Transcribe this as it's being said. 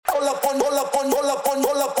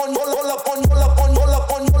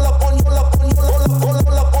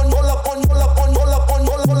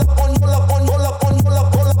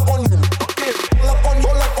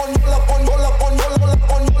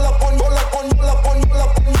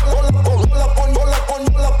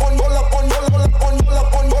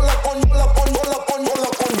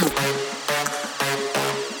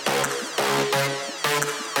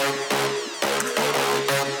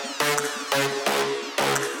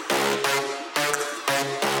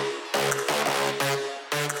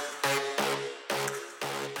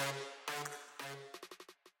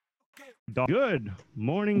Good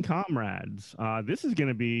morning, comrades. This is going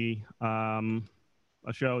to be a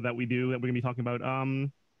show that we're going to be talking about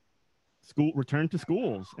school return to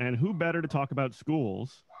schools, and who better to talk about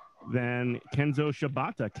schools than Kenzo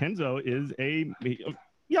Shibata. Kenzo is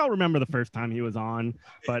y'all remember the first time he was on,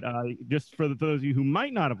 but just for those of you who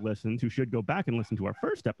might not have listened, who should go back and listen to our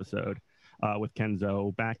first episode with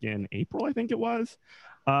Kenzo back in April, I think it was.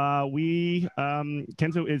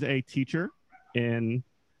 Kenzo is a teacher in.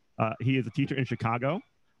 He is a teacher in Chicago.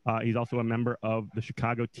 He's also a member of the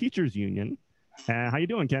Chicago Teachers Union. How you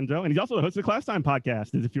doing, Kenzo? And he's also the host of the Class Time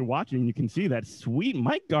podcast. As if you're watching, you can see that sweet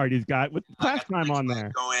mic guard he's got with Class Time on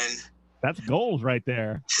there. That's goals right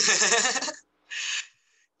there.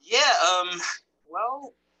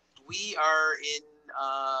 Well, we are in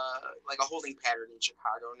like a holding pattern in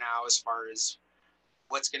Chicago now as far as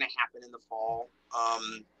what's going to happen in the fall.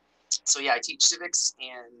 I teach civics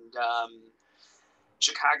and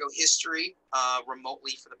Chicago history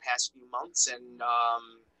remotely for the past few months, and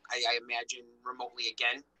I imagine remotely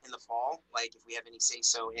again in the fall, like if we have any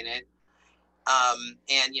say-so in it. I've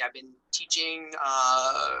been teaching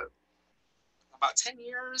about 10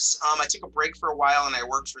 years. I took a break for a while, and I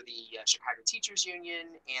worked for the Chicago Teachers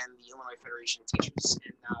Union and the Illinois Federation of Teachers,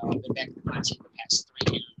 and I've been back in the classroom for the past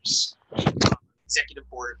 3 years. Executive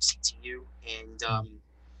board of CTU, and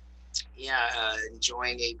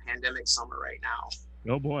enjoying a pandemic summer right now.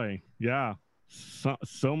 Oh boy, yeah.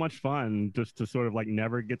 So much fun just to sort of like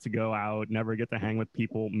never get to go out, never get to hang with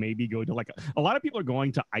people, maybe go to like a lot of people are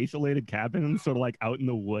going to isolated cabins, sort of like out in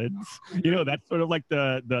the woods. You know, that's sort of like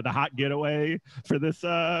the hot getaway for this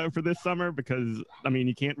summer, because I mean,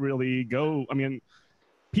 you can't really go. I mean,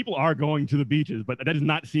 people are going to the beaches, but that does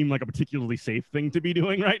not seem like a particularly safe thing to be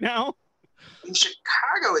doing right now. In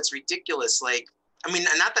Chicago, it's ridiculous. Like, I mean,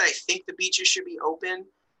 not that I think the beaches should be open,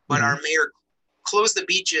 but our mayor close the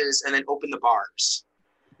beaches and then open the bars.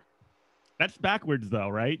 That's backwards though,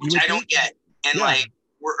 right? Which I don't get. And our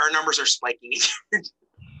numbers are spiking.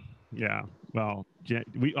 Yeah. Well,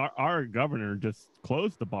 our governor just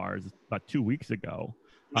closed the bars about 2 weeks ago.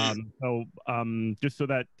 Just so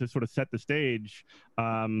that to sort of set the stage,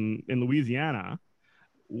 in Louisiana,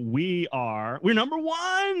 we're number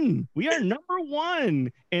one. We are number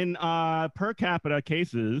one in per capita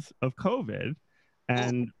cases of COVID.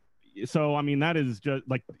 And so, I mean, that is just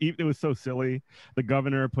like, it was so silly. The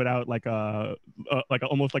governor put out like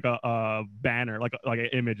almost like a banner, like an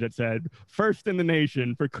image that said "first in the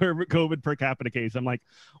nation for COVID per capita case." I'm like,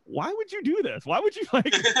 why would you do this? Why would you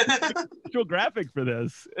like visual graphic for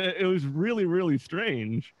this? It was really, really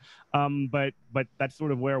strange. But that's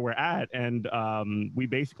sort of where we're at, and we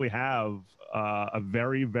basically have a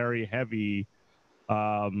very, very heavy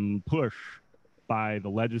push by the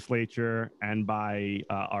legislature and by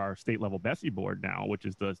our state level BESI board now, which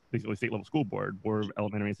is the basically state level school board of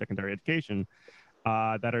elementary and secondary education,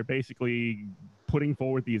 that are basically putting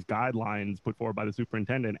forward these guidelines put forward by the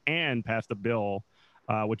superintendent, and passed a bill,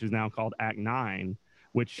 which is now called Act 9,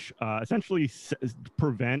 which essentially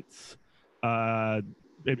prevents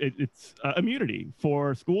it's immunity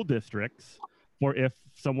for school districts for if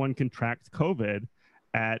someone contracts COVID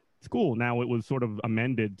at school. Now, it was sort of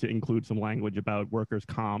amended to include some language about workers'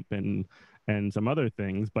 comp and some other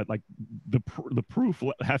things, but like the proof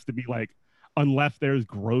has to be like, unless there's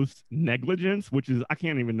gross negligence, which is, I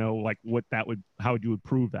can't even know like how you would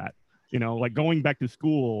prove that. You know, like going back to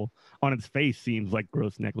school on its face seems like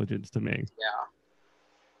gross negligence to me.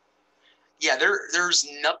 Yeah. There's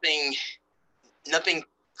nothing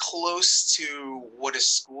close to what a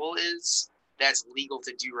school is that's legal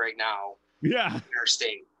to do right now. Yeah. In our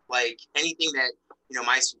state. Like anything that,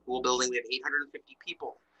 my school building, we have 850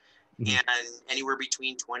 people, and anywhere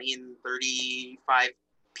between 20 and 35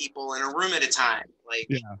 people in a room at a time. Like,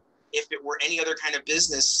 if it were any other kind of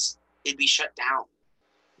business, it'd be shut down.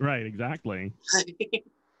 Right, exactly.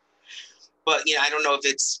 But, I don't know if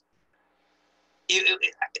it's,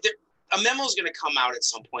 a memo is going to come out at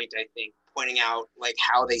some point, I think, pointing out like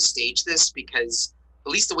how they stage this, because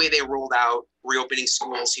at least the way they rolled out reopening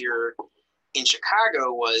schools here in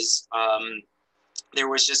Chicago was there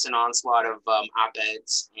was just an onslaught of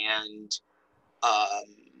op-eds and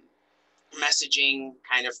messaging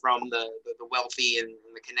kind of from the wealthy and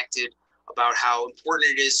the connected about how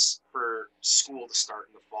important it is for school to start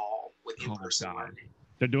in the fall with in-person learning.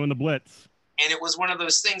 They're doing the blitz. And it was one of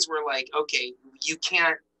those things where, like, okay, you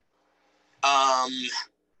can't, I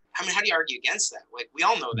mean, how do you argue against that? Like, we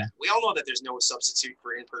all know that. We all know that there's no substitute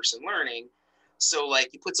for in-person learning. So,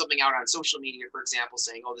 like, you put something out on social media, for example,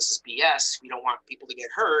 saying, oh, this is BS. We don't want people to get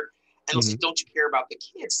hurt. And they'll say, don't you care about the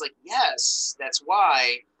kids? Like, yes, that's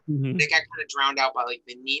why. They got kind of drowned out by, like,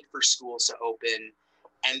 the need for schools to open.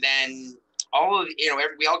 And then all of,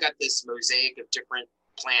 we all got this mosaic of different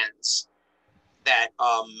plans that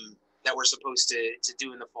that we're supposed to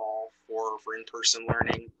do in the fall for in-person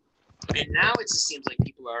learning. And now it just seems like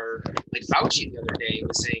people are, like Fauci the other day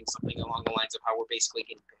was saying something along the lines of how we're basically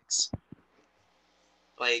guinea pigs.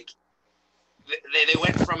 Like, they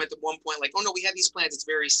went from at the one point, like, oh no, we have these plans, it's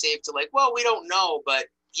very safe, to like, well, we don't know, but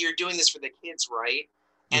you're doing this for the kids, right?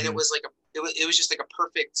 And it was like it was just like a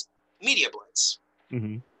perfect media blitz.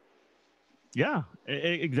 Yeah,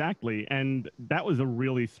 exactly. And that was a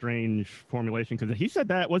really strange formulation, because he said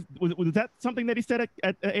that was that something that he said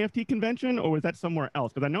at the AFT convention, or was that somewhere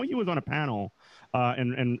else? Because I know he was on a panel,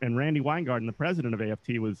 and Randy Weingarten, the president of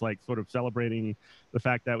AFT, was like sort of celebrating the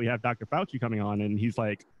fact that we have Dr. Fauci coming on, and he's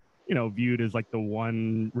like, viewed as like the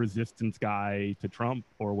one resistance guy to Trump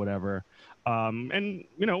or whatever. And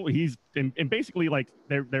he's and basically like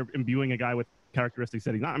they're imbuing a guy with characteristics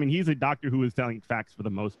that he's not. I mean, he's a doctor who is telling facts for the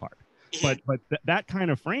most part. But that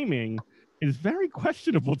kind of framing is very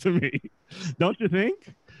questionable to me, don't you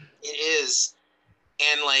think? It is.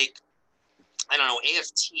 And like, I don't know,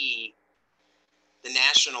 AFT, the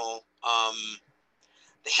national,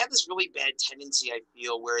 they have this really bad tendency, I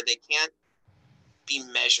feel, where they can't be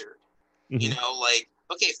measured. Like,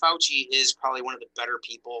 okay, Fauci is probably one of the better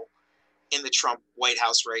people in the Trump White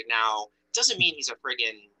House right now. Doesn't mean he's a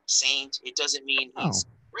friggin' saint. It doesn't mean he's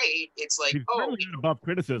great. It's like, he's above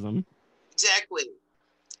criticism. Exactly.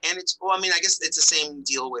 And it's, well, I mean, I guess it's the same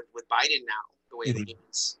deal with Biden now, the way that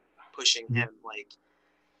he's pushing him. Like,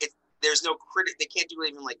 there's no they can't do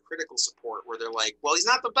even like critical support where they're like, well, he's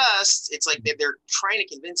not the best. It's like they're trying to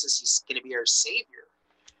convince us he's going to be our savior.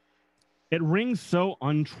 It rings so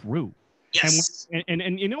untrue. Yes.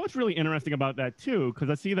 And you know what's really interesting about that too, because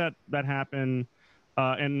I see that happen.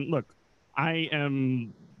 And look, I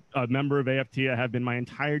am a member of AFT. I have been my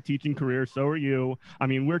entire teaching career. So are you. I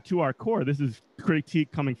mean, we're to our core. This is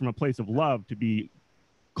critique coming from a place of love, to be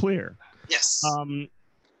clear. Yes.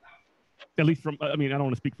 At least from, I mean, I don't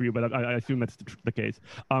want to speak for you, but I assume that's the case.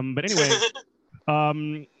 But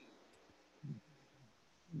anyway,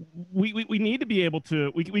 we need to be able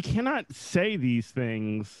to, we cannot say these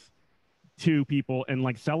things to people and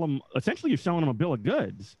like sell them. Essentially, you're selling them a bill of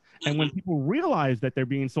goods. And when people realize that they're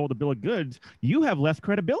being sold a bill of goods, you have less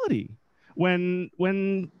credibility. When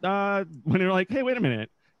they're like, hey, wait a minute,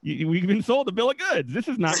 we've been sold a bill of goods. This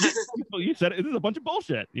is not, you said it, this is a bunch of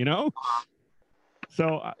bullshit,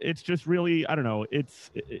 So it's just really, I don't know. It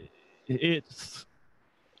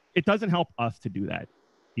doesn't help us to do that,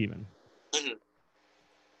 even.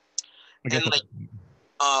 And like,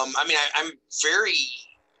 I mean, I'm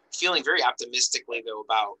feeling very optimistically though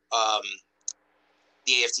about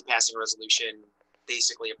the AFT passing a resolution,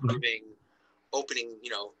 basically approving opening,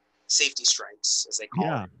 safety strikes, as they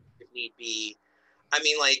call it, if need be. I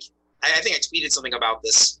mean, like, I think I tweeted something about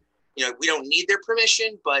this. We don't need their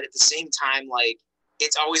permission, but at the same time, like,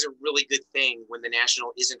 it's always a really good thing when the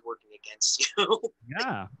national isn't working against you.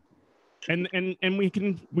 Yeah. And we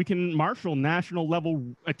can marshal national level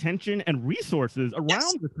attention and resources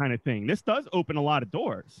around this kind of thing. This does open a lot of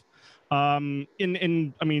doors. I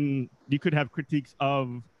mean, you could have critiques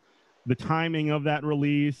of the timing of that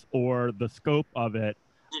release or the scope of it.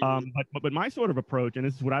 But my sort of approach, and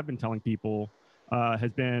this is what I've been telling people,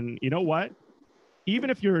 has been, you know what? Even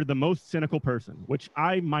if you're the most cynical person, which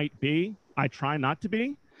I might be, I try not to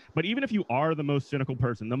be, but even if you are the most cynical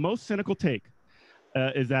person, the most cynical take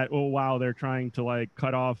is that, oh, wow, they're trying to like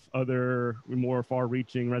cut off other more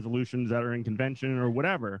far-reaching resolutions that are in convention or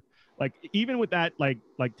whatever. Like, even with that, like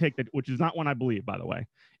take that, which is not one I believe, by the way,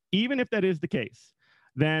 even if that is the case,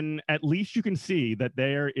 then at least you can see that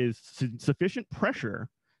there is sufficient pressure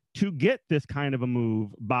to get this kind of a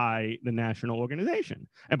move by the national organization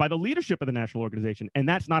and by the leadership of the national organization. And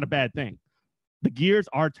that's not a bad thing. The gears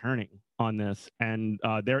are turning on this, and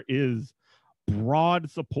there is broad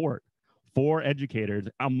support for educators,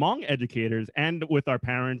 among educators and with our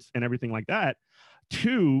parents and everything like that,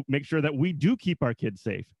 two, make sure that we do keep our kids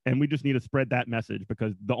safe. And we just need to spread that message,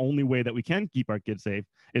 because the only way that we can keep our kids safe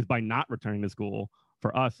is by not returning to school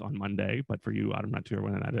for us on Monday. But for you, I'm not sure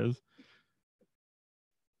when that is.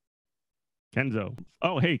 Kenzo.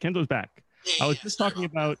 Oh, hey, Kenzo's back. I was just talking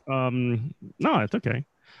about, no, it's okay.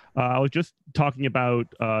 I was just talking about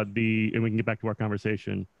and we can get back to our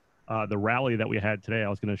conversation, the rally that we had today. I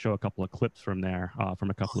was going to show a couple of clips from there, from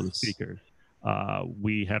a couple of the speakers.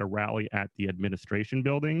 We had a rally at the administration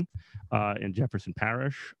building in Jefferson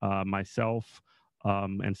Parish. Myself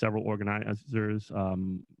and several organizers,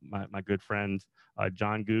 my good friends,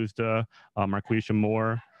 John Guzda, Marquisha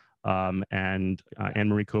Moore, and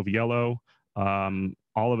Anne-Marie Coviello.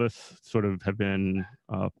 All of us sort of have been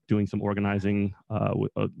doing some organizing,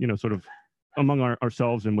 sort of among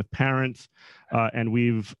ourselves and with parents. And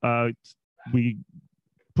we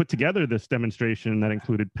put together this demonstration that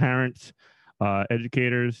included parents,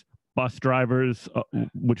 educators, bus drivers,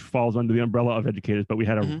 which falls under the umbrella of educators, but we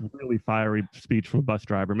had a really fiery speech from a bus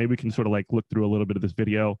driver. Maybe we can sort of like look through a little bit of this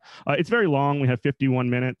video. It's very long. We have 51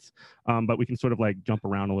 minutes, but we can sort of like jump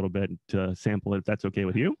around a little bit to sample it, if that's okay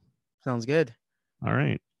with you. Sounds good. All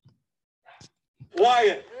right.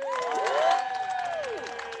 Wyatt.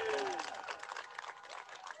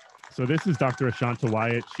 So this is Dr. Ashanta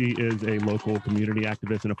Wyatt. She is a local community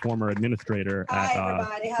activist and a former administrator at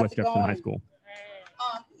West Jefferson High School.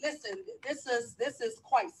 Listen, this is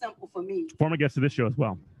quite simple for me. Former guest of this show as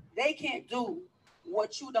well. They can't do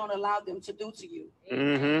what you don't allow them to do to you.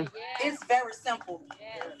 Mm-hmm. It's very simple.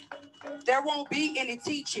 There won't be any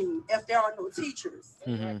teaching if there are no teachers.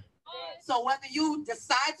 Mm-hmm. So whether you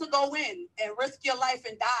decide to go in and risk your life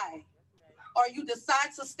and die, or you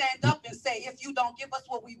decide to stand up and say, if you don't give us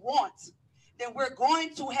what we want, then we're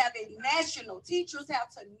going to have a national, teachers have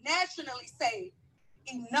to nationally say,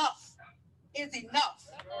 enough is enough.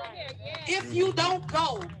 If you don't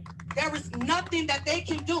go, there is nothing that they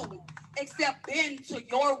can do except bend to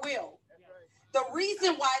your will. The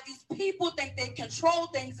reason why these people think they control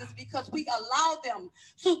things is because we allow them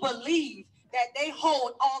to believe that they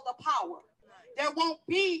hold all the power. There won't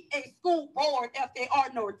be a school board if there are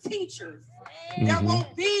no teachers. There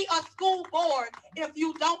won't be a school board if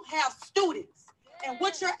you don't have students. And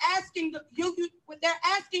what you're asking what they're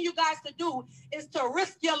asking you guys to do is to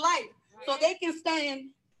risk your life so they can stand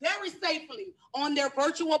very safely on their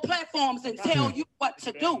virtual platforms and tell you what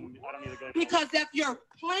to do. Because if you're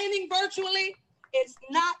planning virtually, it's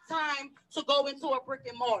not time to go into a brick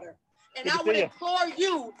and mortar. And I would implore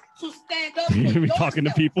you to stand up. You're talking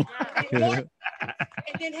to people. And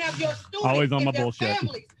then have your students always on my and their bullshit.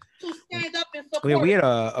 families to stand up and support. We had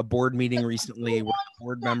a board meeting recently where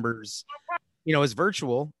board members, it was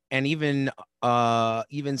virtual, and even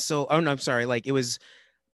so, oh no, I'm sorry, like it was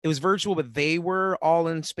virtual, but they were all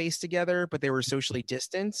in space together, but they were socially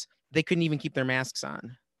distanced. They couldn't even keep their masks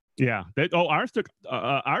on. Yeah.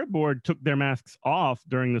 Our board took their masks off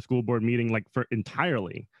during the school board meeting, like for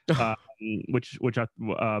entirely, which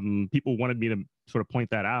people wanted me to sort of point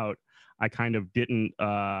that out. I kind of didn't,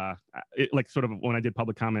 sort of when I did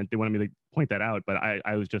public comment, they wanted me to point that out, but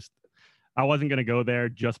I wasn't going to go there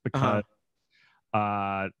just because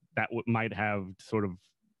that might have sort of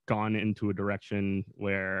gone into a direction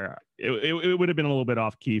where it would have been a little bit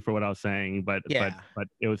off key for what I was saying, but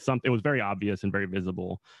it was very obvious and very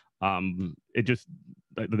visible. It just,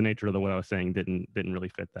 the nature of what I was saying didn't really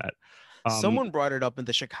fit that. Someone brought it up at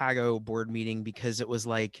the Chicago board meeting because it was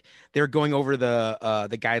like they're going over the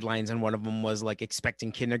guidelines, and one of them was like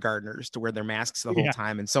expecting kindergartners to wear their masks the whole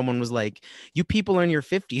time, and someone was like, "You people are in your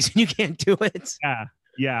 50s and you can't do it."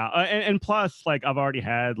 Yeah, and plus, like, I've already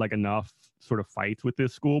had like enough sort of fights with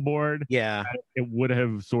this school board. Yeah, it would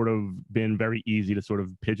have sort of been very easy to sort of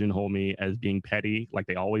pigeonhole me as being petty, like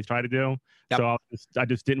they always try to do. Yep. So I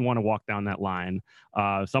just didn't want to walk down that line.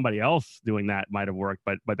 Somebody else doing that might have worked,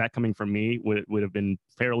 but that coming from me would have been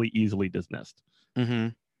fairly easily dismissed.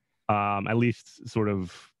 At least sort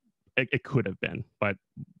of it could have been. But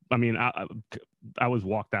I mean, I was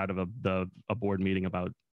walked out of a board meeting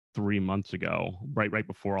about 3 months ago, right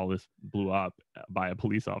before all this blew up, by a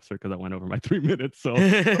police officer because I went over my 3 minutes. So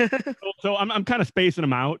I'm kind of spacing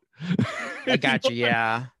them out. I got you.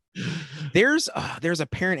 Yeah. There's a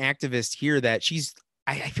parent activist here that she's,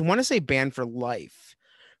 I want to say, banned for life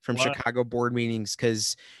from Chicago board meetings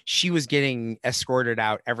because she was getting escorted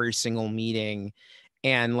out every single meeting.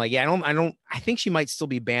 And like, I think she might still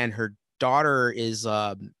be banned. Her daughter is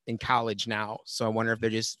in college now. So I wonder if they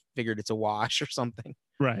just figured it's a wash or something.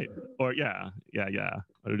 Right. Or yeah.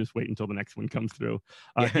 Or just wait until the next one comes through.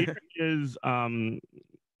 Here is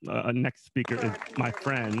next speaker is my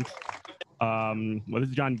friend. This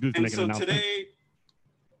is John Guzman making an announcement. Today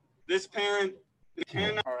this parent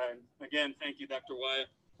cannot. All right. Again, thank you, Dr. Wyatt.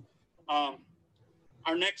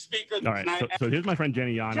 Our next speaker. All right. So here's my friend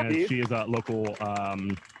Jenny Yanez. She is a local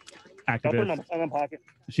activist.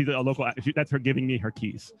 She's a local. That's her giving me her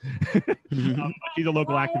keys. She's a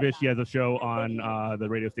local activist. She has a show on the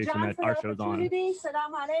radio station that our show's on.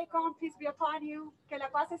 Salam alaikum. Peace be upon you. Que la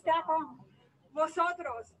paz esté con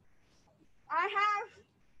vosotros. I have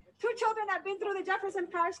 2 children that have been through the Jefferson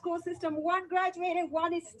Parish school system. One graduated,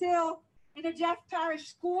 one is still in the Jeff Parish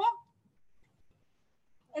school.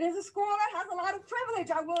 It is a school that has a lot of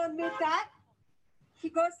privilege, I will admit that. He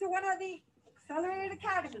goes to one of the accelerated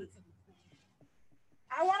academies.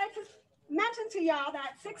 I wanted to mention to y'all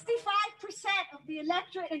that 65% of the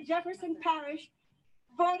electorate in Jefferson Parish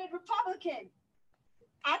voted Republican.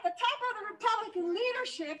 At the top of the Republican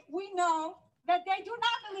leadership, we know that they do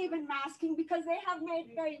not believe in masking because they have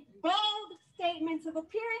made very bold statements of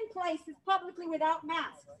appearing places publicly without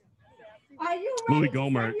masks. Are you Louis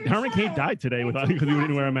Gomer. Herman Cain died today because he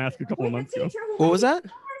didn't wear a mask a couple of months ago. What was that?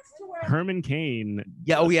 Herman Cain.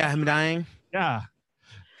 Yeah. Oh, yeah. Him dying. Yeah.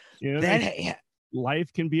 You know, Yeah.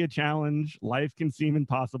 Life can be a challenge. Life can seem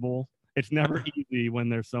impossible. It's never easy when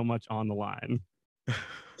there's so much on the line.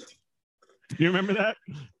 You remember that?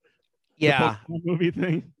 Yeah. The movie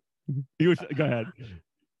thing. Go ahead.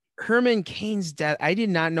 Herman Cain's death. I did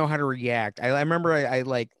not know how to react. I remember I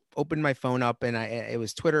like opened my phone up and it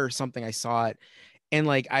was Twitter or something. I saw it and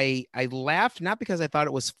like I laughed, not because I thought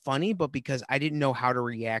it was funny, but because I didn't know how to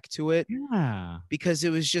react to it. Yeah. Because it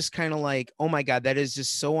was just kind of like, oh my God, that is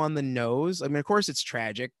just so on the nose. I mean, of course it's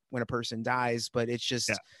tragic when a person dies, but it's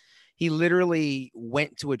just he literally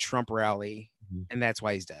went to a Trump rally and that's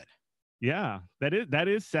why he's dead. Yeah, that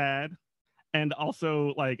is sad. And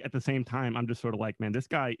also, like, at the same time, I'm just sort of like, man, this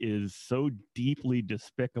guy is so deeply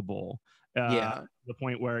despicable. To the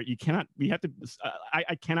point where I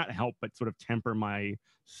cannot help but sort of temper my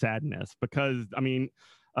sadness because, I mean,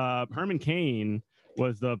 Herman Cain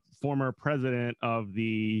was the former president of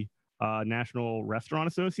the National Restaurant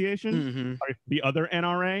Association, the other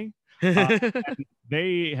NRA.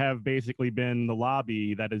 They have basically been the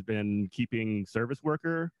lobby that has been keeping food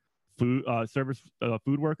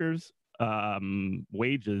workers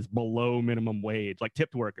wages below minimum wage, like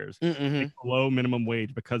tipped workers below minimum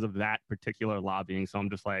wage because of that particular lobbying. So I'm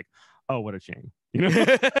just like, oh, what a shame. You know,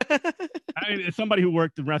 I mean, as somebody who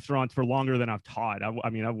worked in restaurants for longer than I've taught,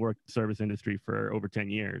 I've worked service industry for over 10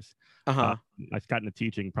 years. I got into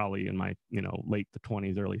teaching probably in my, late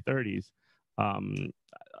 20s, early 30s. I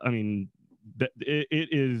mean, it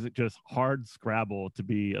is just hard scrabble to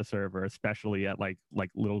be a server, especially at like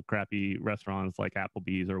little crappy restaurants like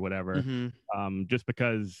Applebee's or whatever, just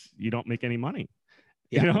because you don't make any money,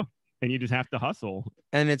 and you just have to hustle.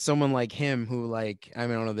 And it's someone like him who, like, I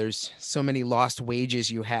don't know, there's so many lost wages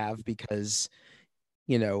you have because,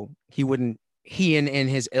 he and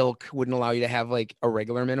his ilk wouldn't allow you to have like a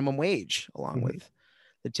regular minimum wage along with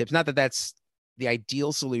the tips. Not that that's the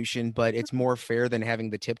ideal solution, but it's more fair than having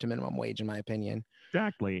the tip to minimum wage, in my opinion.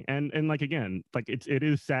 Exactly. And like, again, like it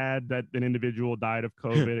is sad that an individual died of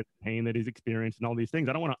COVID and pain that he's experienced and all these things.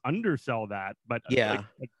 I don't want to undersell that, but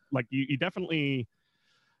like you definitely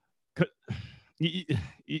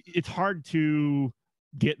it's hard to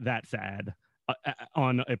get that sad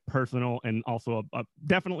on a personal and also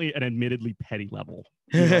definitely an admittedly petty level.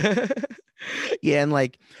 Yeah. And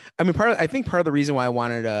like, I mean, I think part of the reason why I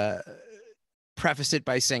wanted to preface it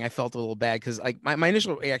by saying I felt a little bad because like my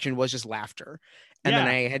initial reaction was just laughter, and then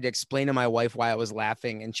I had to explain to my wife why I was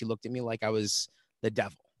laughing, and she looked at me like I was the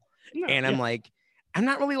devil. And I'm like, I'm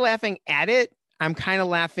not really laughing at it. I'm kind of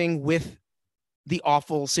laughing with the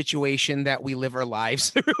awful situation that we live our lives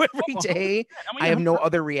through every day. I have no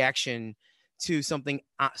other reaction to something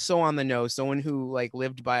so on the nose. Someone who like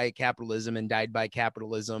lived by capitalism and died by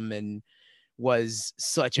capitalism and was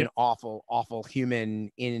such an awful, awful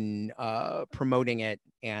human in promoting it.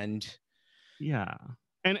 And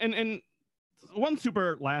and one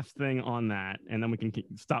super last thing on that, and then we can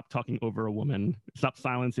stop talking over a woman, stop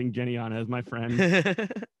silencing Jenny Anna as my friend.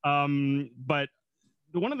 But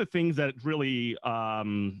one of the things that really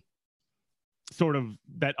sort of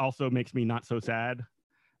that also makes me not so sad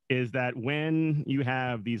is that when you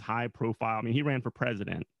have these high profile, I mean, he ran for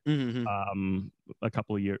president a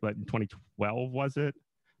couple of years, like 2012, was it?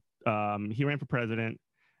 He ran for president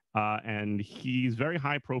and he's very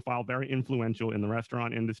high profile, very influential in the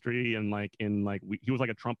restaurant industry. And like he was like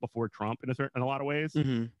a Trump before Trump in a lot of ways.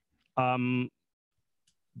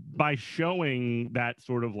 By showing that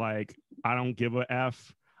sort of like, I don't give a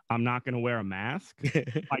F, I'm not going to wear a mask.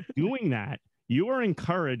 By doing that, you are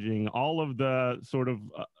encouraging all of the sort of,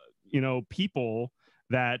 people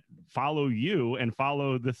that follow you and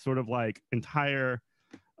follow this sort of like entire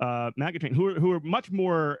MAGA train, who are much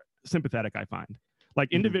more sympathetic, I find.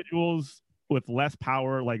 Like individuals with less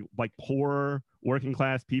power, like poor working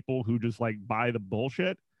class people who just like buy the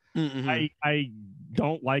bullshit. I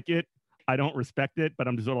don't like it. I don't respect it, but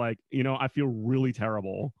I'm just sort of like, you know, I feel really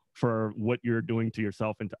terrible for what you're doing to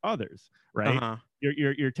yourself and to others, right?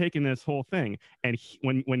 You're taking this whole thing, and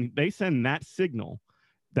when they send that signal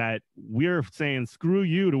that we're saying screw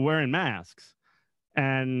you to wearing masks,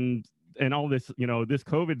 and all this, you know, this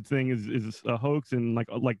COVID thing is a hoax, and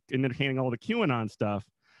like entertaining all the QAnon stuff,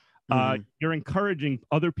 you're encouraging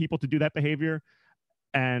other people to do that behavior,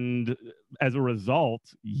 and as a result,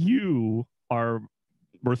 you are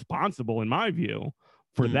responsible, in my view,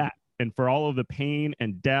 for that, and for all of the pain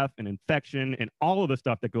and death and infection and all of the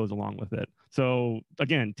stuff that goes along with it. So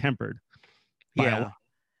again, tempered. And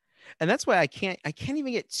that's why I can't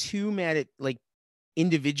even get too mad at like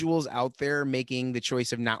individuals out there making the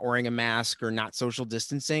choice of not wearing a mask or not social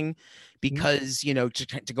distancing, because you know,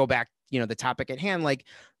 to go back, you know, the topic at hand, like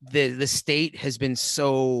the state has been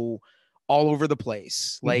so all over the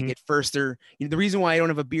place. Like at first you know, the reason why I don't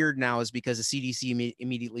have a beard now is because the CDC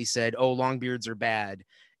immediately said, oh, long beards are bad.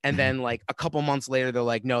 And then like a couple months later, they're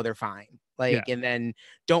like, no, they're fine. Like, and then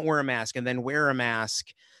don't wear a mask, and then wear a mask.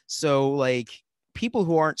 So like people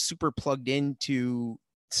who aren't super plugged into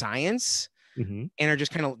science and are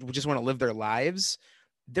just kind of just want to live their lives,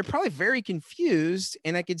 they're probably very confused.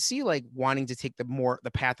 And I could see like wanting to take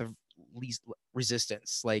the path of least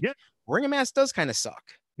resistance. Like wearing a mask does kind of suck.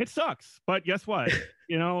 It sucks, but guess what?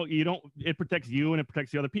 You know, it protects you and it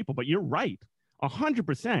protects the other people, but you're right.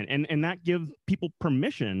 100%. And that gives people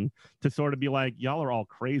permission to sort of be like, y'all are all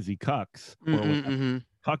crazy cucks, or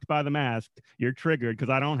cucked by the mask. You're triggered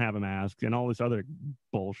because I don't have a mask, and all this other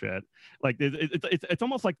bullshit. Like it's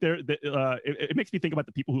almost like it makes me think about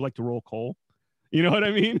the people who like to roll coal. You know what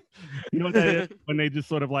I mean? You know what that is? When they just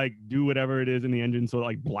sort of like do whatever it is in the engine, so it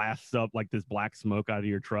like blasts up like this black smoke out of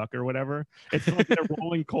your truck or whatever. It's like they're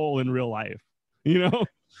rolling coal in real life, you know?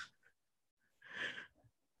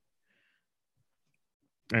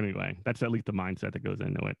 Anyway, that's at least the mindset that goes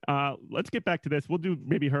into it. Let's get back to this. We'll do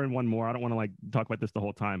maybe her and one more. I don't want to like talk about this the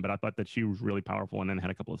whole time, but I thought that she was really powerful, and then had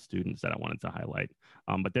a couple of students that I wanted to highlight.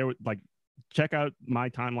 But there, like, check out my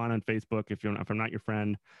timeline on Facebook if I'm not your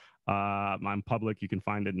friend. I'm public. You can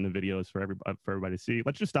find it in the videos for everybody to see.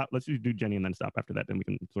 Let's just do Jenny and then stop after that. Then we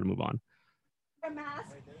can sort of move on. A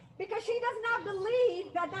mask, because she does not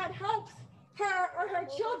believe that helps her or her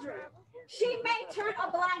children. She may turn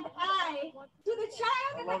a blind eye to the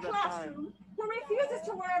child in the classroom who refuses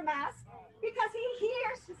to wear a mask because he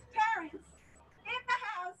hears his parents in the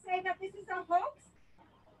house say that this is a hoax,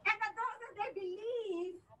 and that those that they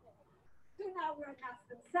believe do not wear masks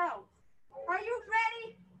themselves. Are you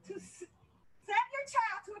ready to send your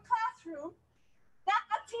child to a classroom that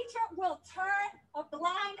a teacher will turn a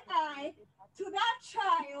blind eye to that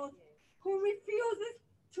child who refuses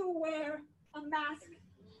to wear a mask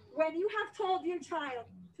when you have told your child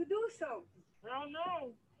to do so? Hell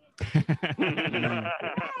no.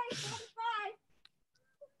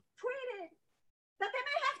 Tweeted that they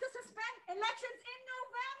may have to suspend elections in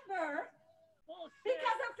November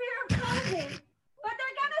because of fear of COVID, but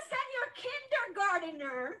they're gonna send your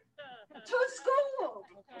kindergartner to school.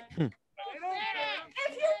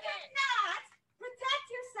 If you cannot protect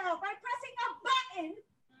yourself by pressing a button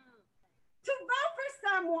to vote for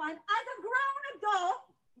someone as a grown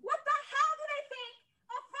adult, what the hell do they think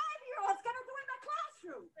a 5-year-old's gonna do in the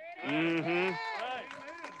classroom?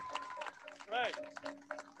 Right.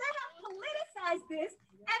 They have politicized this,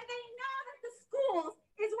 and they know that the schools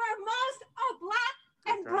is where most of Black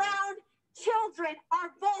and brown children are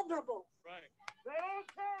vulnerable. Right. They don't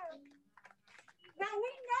care. Now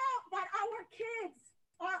we know that our kids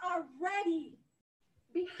are already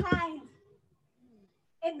behind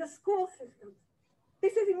in the school system.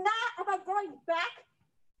 This is not about going back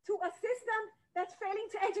to a system that's failing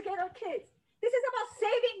to educate our kids. This is about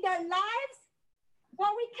saving their lives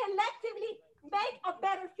while we collectively make a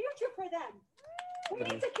better future for them. We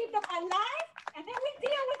need to keep them alive, and then we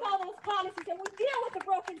deal with all those policies, and we deal with the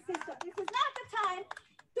broken system. This is not the time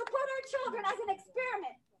to put our children as an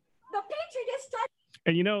experiment. The Petri dish started.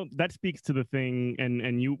 And you know, that speaks to the thing, and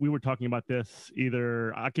we were talking about this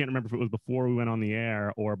either, I can't remember if it was before we went on the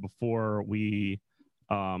air or before we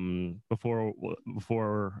before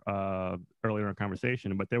earlier in our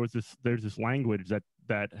conversation, but there's this language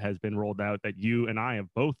that has been rolled out that you and I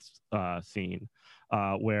have both seen,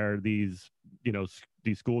 where these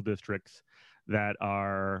school districts that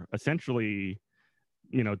are essentially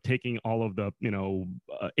taking all of the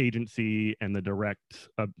agency and the direct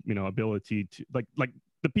ability to like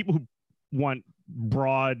the people who want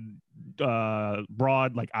broad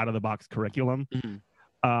like out of the box curriculum.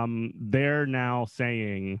 They're now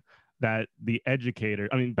saying that the educator,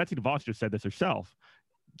 I mean, Betsy DeVos just said this herself.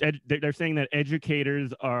 They're saying that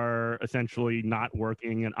educators are essentially not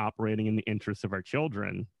working and operating in the interests of our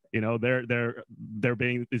children. They're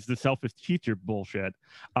being, it's the selfish teacher bullshit.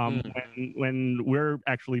 When we're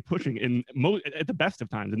actually pushing at the best of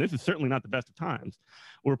times, and this is certainly not the best of times,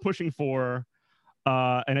 we're pushing for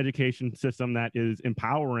an education system that is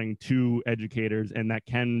empowering to educators and that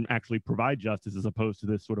can actually provide justice, as opposed to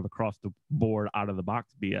this sort of across the board, out of the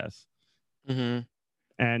box BS.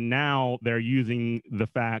 And now they're using the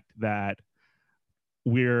fact that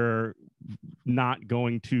we're not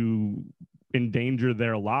going to endanger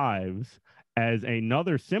their lives as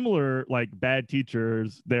another similar, like, bad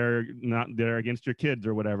teachers, they're against your kids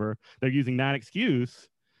or whatever. They're using that excuse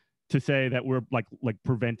to say that we're like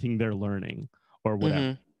preventing their learning or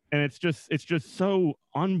whatever. And it's just so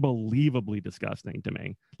unbelievably disgusting to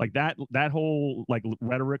me. Like that whole like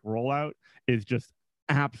rhetoric rollout is just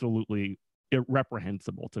absolutely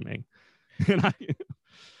irreprehensible to me. And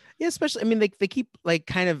yeah, especially, I mean, they keep like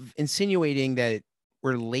kind of insinuating that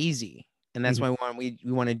we're lazy, and that's why we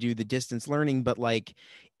want to do the distance learning. But like,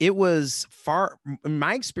 it was in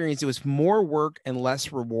my experience, it was more work and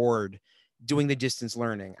less reward doing the distance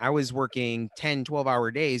learning. I was working 10,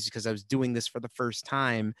 12-hour days because I was doing this for the first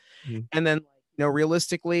time. And then,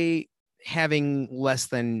 realistically, having less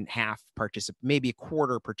than half maybe a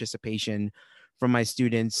quarter participation from my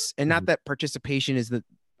students. And not that participation is the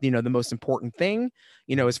most important thing,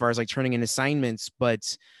 as far as like turning in assignments,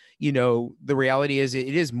 but the reality is it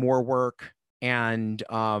is more work, and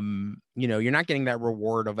you're not getting that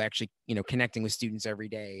reward of actually connecting with students every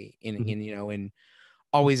day in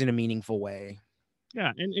always in a meaningful way.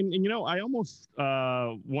 Yeah, and I almost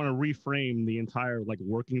want to reframe the entire like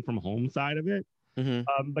working from home side of it,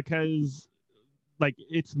 because like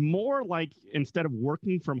it's more like, instead of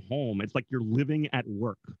working from home, it's like you're living at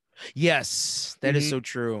work. Yes, that is so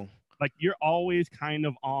true. Like you're always kind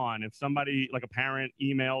of on. If somebody, like a parent,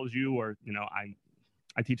 emails you, or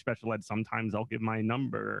I teach special ed, sometimes I'll give my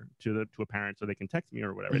number to a parent so they can text me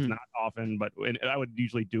or whatever. It's not often, but I would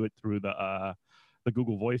usually do it through the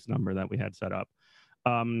Google Voice number that we had set up.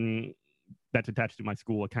 That's attached to my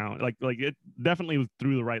school account. Like it definitely was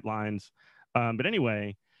through the right lines. But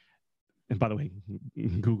anyway, and by the way,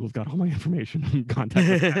 Google's got all my information.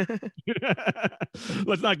 Contact.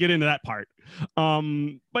 Let's not get into that part.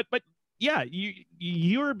 But yeah,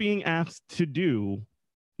 you're being asked to do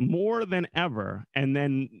more than ever, and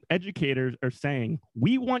then educators are saying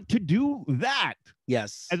we want to do that.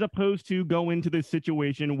 Yes, as opposed to go into this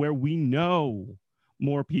situation where we know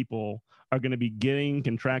more people are going to be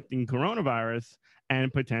contracting coronavirus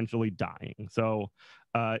and potentially dying. So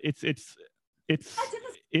it's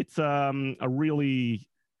a really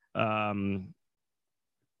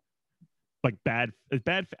like bad,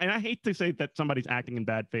 and I hate to say that somebody's acting in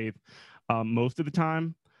bad faith most of the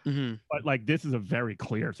time, but like this is a very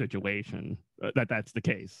clear situation that's the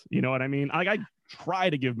case. You know what I mean? Like I try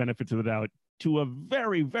to give benefits of the doubt to a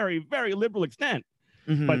very, very, very liberal extent,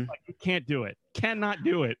 but like you cannot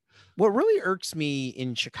do it. What really irks me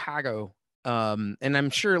in Chicago, and I'm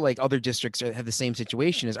sure like other districts have the same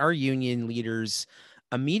situation, is our union leaders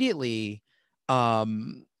immediately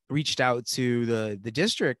reached out to the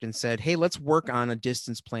district and said, hey, let's work on a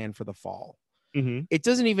distance plan for the fall. It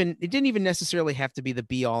didn't even necessarily have to be the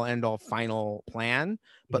be all end all final plan,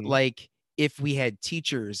 but like if we had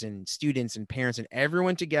teachers and students and parents and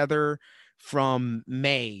everyone together from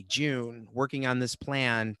May, June, working on this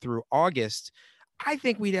plan through August, I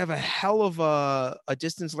think we'd have a hell of a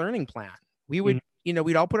distance learning plan. We would,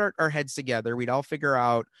 we'd all put our heads together. We'd all figure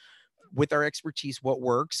out with our expertise what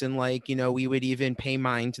works. And like, we would even pay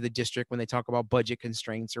mind to the district when they talk about budget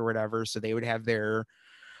constraints or whatever. So they would have their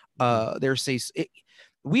say.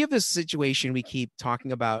 We have this situation we keep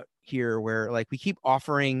talking about here where like we keep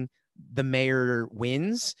offering the mayor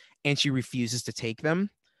wins and she refuses to take them.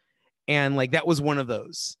 And like, that was one of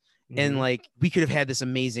those. And like, we could have had this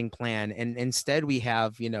amazing plan. And instead we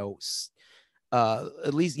have,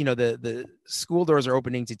 at least, the school doors are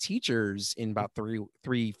opening to teachers in about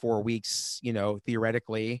 3-4 weeks,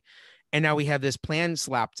 theoretically. And now we have this plan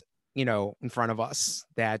slapped, in front of us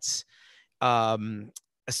that's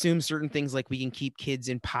assumes certain things, like we can keep kids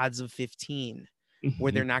in pods of 15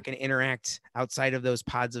 where they're not going to interact outside of those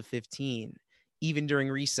pods of 15, even during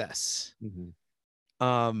recess.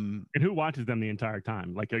 And who watches them the entire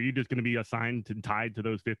time? Like, are you just going to be assigned to tied to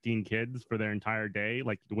those 15 kids for their entire day?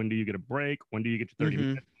 Like, when do you get a break? When do you get your 30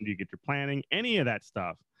 minutes? When do you get your planning? Any of that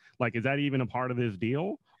stuff. Like, is that even a part of this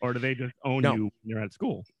deal, or do they just own you when you're at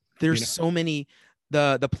school? There's so many.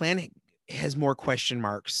 The plan has more question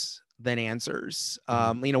marks than answers.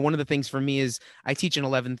 You know, one of the things for me is I teach in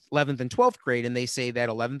 11th and 12th grade, and they say that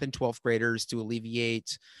 11th and 12th graders, to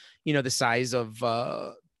alleviate, you know, the size of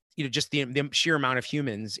you know, just the sheer amount of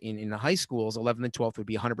humans in the high schools, 11th and 12th would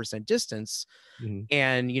be 100% distance.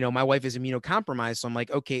 And, you know, my wife is immunocompromised. So I'm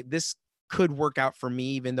like, okay, this could work out for me,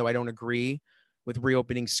 even though I don't agree with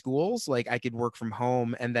reopening schools. Like, I could work from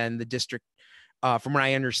home. And then the district, from what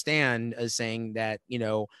I understand, is saying that, you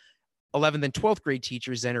know, 11th and 12th grade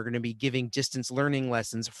teachers then are going to be giving distance learning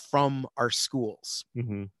lessons from our schools.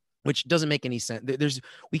 Which doesn't make any sense.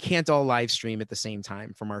 We can't all live stream at the same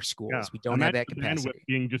time from our schools. Yeah. We don't have that capacity.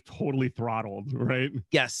 Being just totally throttled, right?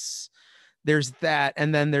 Yes, there's that,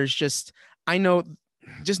 and then there's just, I know,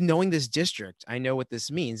 just knowing this district, I know what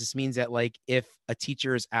this means. This means that, like, if a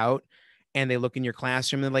teacher is out and they look in your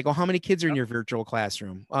classroom and they're like, "Oh, how many kids are in your virtual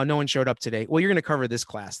classroom? Oh, no one showed up today." Well, you're going to cover this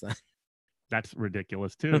class then. That's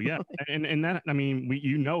ridiculous too. Yeah. and that, I mean,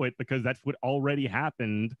 you know it, because that's what already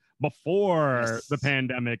happened before the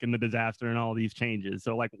pandemic and the disaster and all these changes.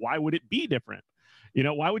 So, like, why would it be different? You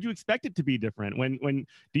know, why would you expect it to be different? When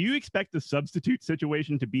do you expect the substitute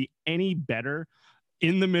situation to be any better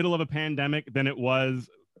in the middle of a pandemic than it was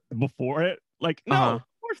before it? Like, no, of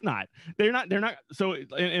course not. They're not. So,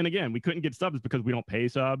 and again, we couldn't get subs because we don't pay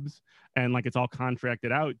subs, and like, it's all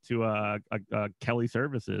contracted out to Kelly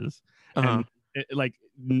Services. And like,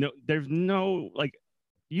 no, there's no, like,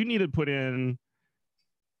 you need to put in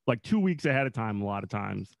like 2 weeks ahead of time a lot of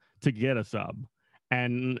times to get a sub,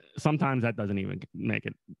 and sometimes that doesn't even make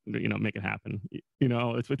it happen. You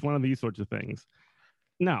know, it's one of these sorts of things.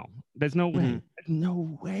 No, there's no way. There's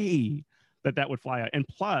no way that would fly out. And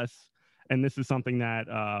plus, and this is something that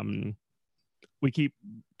we keep,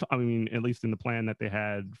 I mean, at least in the plan that they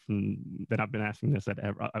had, that I've been asking this I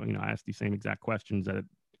asked these same exact questions at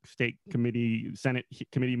state committee, Senate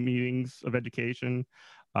committee meetings of education,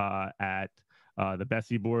 at the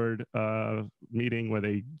Bessie board meeting, where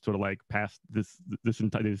they sort of like passed this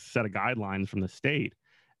entire set of guidelines from the state,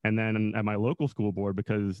 and then at my local school board,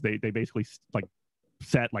 because they basically like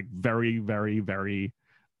set like very, very, very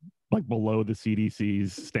like below the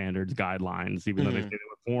CDC's standards guidelines, even though they say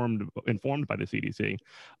they were informed by the CDC,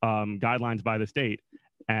 guidelines by the state,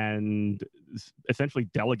 and essentially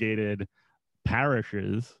delegated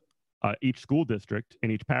parishes, each school district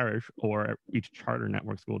in each parish, or each charter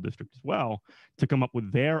network school district as well, to come up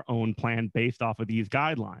with their own plan based off of these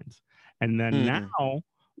guidelines. And then now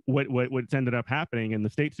what's ended up happening, and the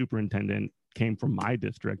state superintendent came from my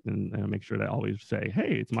district, and I make sure to always say,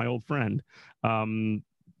 hey, it's my old friend.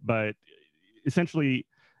 But essentially,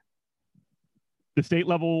 the state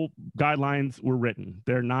level guidelines were written.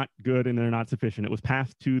 They're not good and they're not sufficient. It was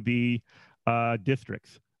passed to the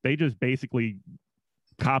districts. They just basically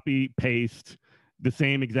copy paste the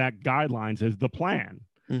same exact guidelines as the plan,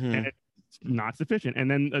 and it's not sufficient. And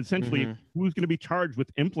then essentially, who's going to be charged with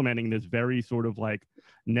implementing this very sort of like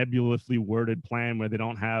nebulously worded plan, where they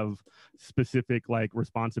don't have specific like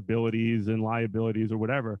responsibilities and liabilities or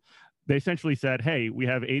whatever? They essentially said, hey, we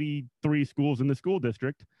have 83 schools in the school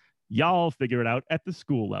district. Y'all figure it out at the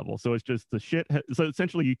school level. So it's just the shit. So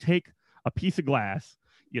essentially, you take a piece of glass,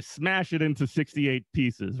 you smash it into 68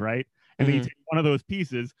 pieces, right? And then you take one of those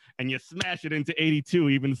pieces and you smash it into 82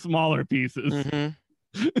 even smaller pieces.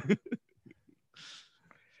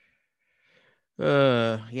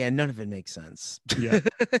 Yeah, none of it makes sense. Yeah.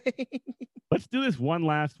 Let's do this one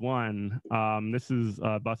last one. This is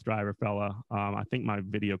a bus driver fella. I think my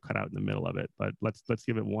video cut out in the middle of it, but let's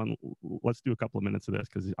give it one. Let's do a couple of minutes of this,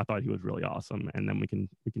 because I thought he was really awesome, and then we can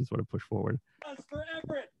sort of push forward. That's for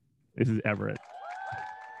Everett. This is Everett.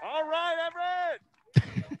 All right, Everett.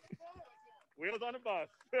 Wheels on the bus.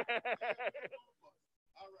 All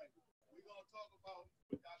right, we're gonna talk about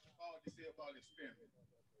what Dr. Baldy said about experiment.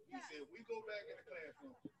 He said, we go back in the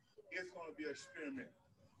classroom, it's going to be an experiment.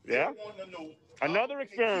 Yeah. They want to know another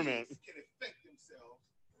experiment can affect themselves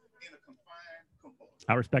in a confined compartment.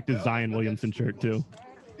 I respect his Zion Williamson shirt too.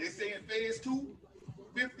 They say in phase 2,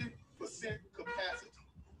 50% capacity.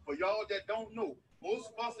 For y'all that don't know,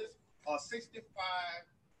 most buses are 65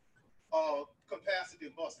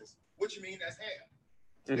 capacity buses, which means that's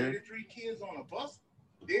half. 33 kids on a bus.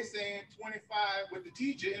 They're saying 25 with the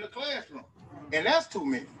teacher in the classroom, and that's too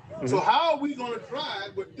many. So how are we going to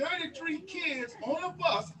drive with 33 kids on a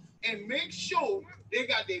bus and make sure they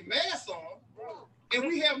got their masks on and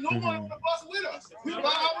we have no one on the bus with us. We by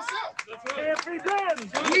ourselves. Can't be done.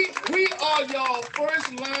 We are y'all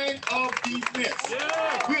first line of defense.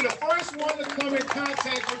 Yeah. We're the first one to come in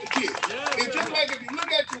contact with the kids. Yeah. It's just like if you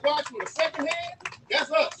look at your watch with a second hand,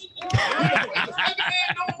 that's us. If the second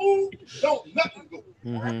hand don't move, don't nothing go.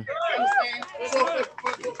 You understand? So the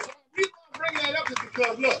reason I'm bringing that up is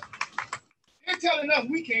because look, they're telling us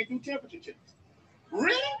we can't do temperature checks.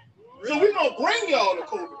 Really? So we're gonna bring y'all the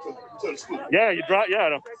COVID to the school. Yeah, you brought,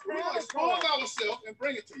 yeah. We're gonna expose ourselves and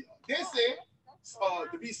bring it to y'all. They said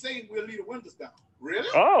to be safe, we'll leave the windows down. Really?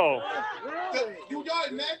 Oh. Do y'all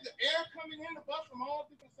imagine the air coming in the bus from all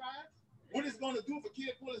different sides? What it's gonna do for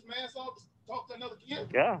kid pull his mask off to talk to another kid?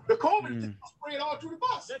 Yeah. The COVID is spread all through the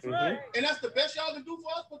bus. That's right. And that's the best y'all can do for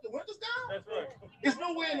us, put the windows down? That's right. There's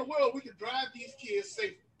no way in the world we can drive these kids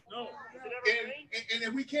safely. No. And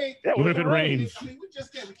if we can't, Yeah, what if it rains? I mean, we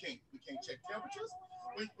just can't. We can't check temperatures.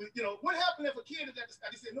 You know, what happened if a kid is at the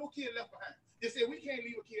stop? They said no kid left behind. They said we can't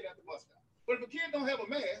leave a kid at the bus stop. But if a kid don't have a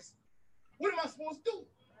mask, what am I supposed to do?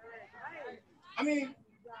 I mean,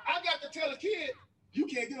 I got to tell a kid you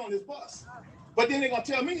can't get on this bus. But then they're gonna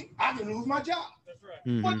tell me I can lose my job. That's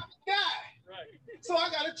right. But I'm gonna die. Right. So I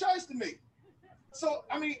got a choice to make. So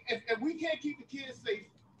I mean, if we can't keep the kids safe,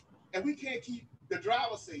 and we can't keep the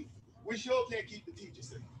driver safe, we sure can't keep the teachers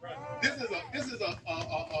safe. Right. This is a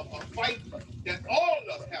fight that all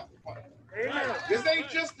of us have to fight. Amen. This ain't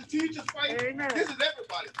just the teachers fight. Amen. This is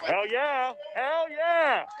everybody's fight. Hell yeah. Hell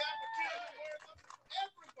yeah.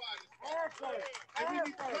 Everybody's fight. And we need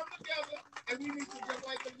to come together, and we need to, just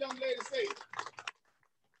like the young lady said,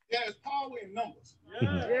 there is power in numbers.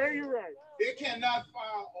 Yeah, yeah, you're right. They cannot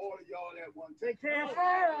fire all of y'all at one time. They can't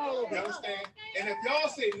fire all of You them. understand? And if y'all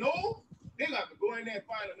say no, they got to go in there and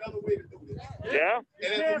find another way to do this. Yeah.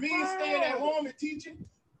 And if it means staying at home and teaching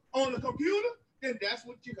on the computer, then that's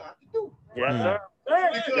what you got to do. Yes, sir.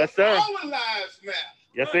 Because Yes, sir. our lives matter.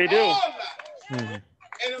 Yes, they do. All lives.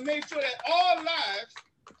 And to make sure that all lives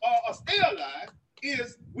are stay alive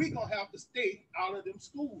is we gonna have to stay out of them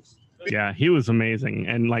schools. Yeah, he was amazing,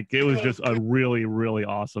 and like it was just a really, really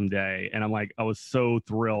awesome day. And I'm like, I was so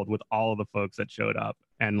thrilled with all of the folks that showed up,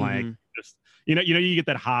 and like just you know, you get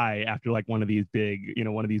that high after like one of these big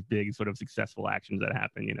sort of successful actions that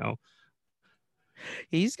happen. You know,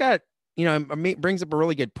 he's got. You know, it brings up a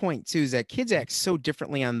really good point too, is that kids act so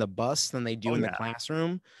differently on the bus than they do in the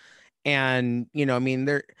classroom. And, you know, I mean,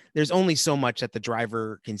 there's only so much that the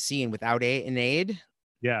driver can see, and without an aid,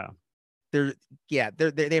 there's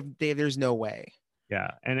no way.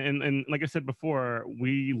 Yeah. And like I said before,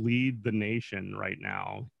 we lead the nation right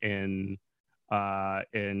now in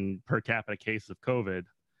per capita cases of COVID.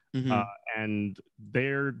 And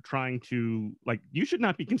they're trying to, like, you should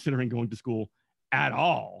not be considering going to school at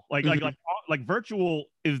all. Like virtual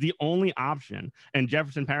is the only option. And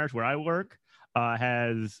Jefferson Parish, where I work,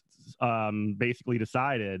 has basically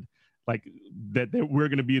decided like that we're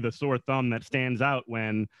going to be the sore thumb that stands out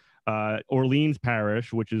when Orleans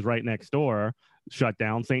Parish, which is right next door, shut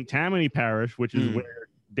down. St. Tammany Parish, which is where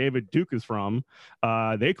David Duke is from,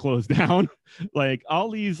 they closed down. Like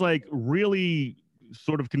all these like really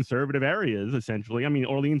sort of conservative areas, essentially. I mean,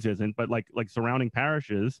 Orleans isn't, but like surrounding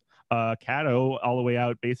parishes, Caddo, all the way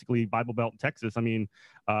out, basically Bible Belt, Texas. I mean,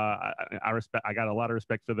 I got a lot of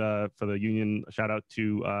respect for the union. Shout out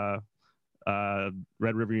to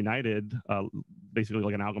Red River United, basically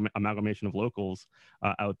like an amalgamation of locals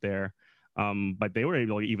out there. But they were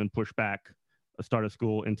able to even push back a start of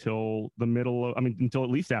school until until at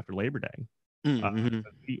least after Labor Day. I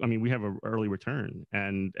mean, we have an early return,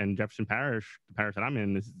 and Jefferson Parish, the parish that I'm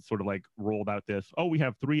in, is sort of like rolled out this. Oh, we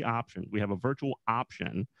have three options. We have a virtual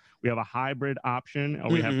option, we have a hybrid option,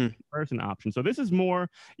 or we have an in-person option. So this is more.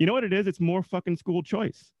 You know what it is? It's more fucking school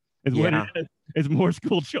choice. What it is. It's more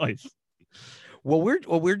school choice. Well,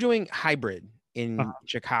 we're doing hybrid in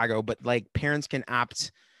Chicago, but like parents can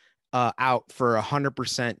opt out for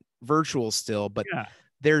 100% virtual still. But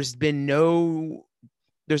there's no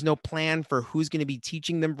plan for who's going to be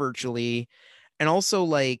teaching them virtually. And also,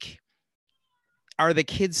 like, are the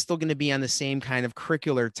kids still going to be on the same kind of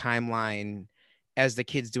curricular timeline as the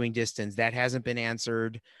kids doing distance? That hasn't been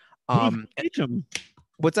answered. Who's gonna teach them?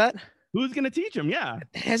 What's that? Who's going to teach them? Yeah.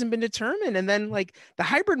 It hasn't been determined. And then like the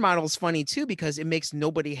hybrid model is funny too, because it makes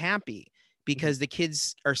nobody happy, because the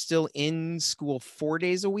kids are still in school 4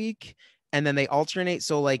 days a week and then they alternate.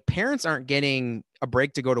 So like parents aren't getting a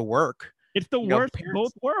break to go to work. It's the worst of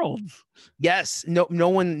both worlds. Yes. No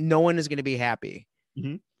one is going to be happy.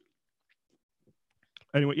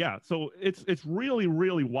 Anyway, yeah. So it's really,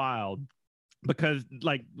 really wild, because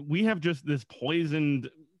like we have just this poisoned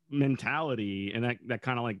mentality, and that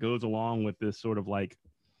kind of like goes along with this sort of like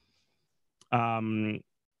and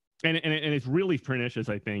it's really pernicious,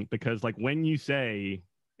 I think, because like when you say,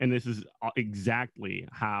 and this is exactly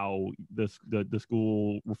how the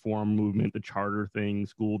school reform movement, the charter thing,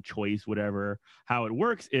 school choice, whatever, how it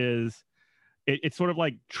works is it sort of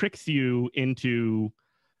like tricks you into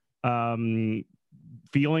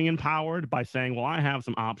feeling empowered by saying, well, I have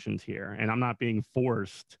some options here and I'm not being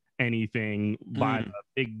forced anything by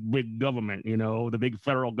the big government, the big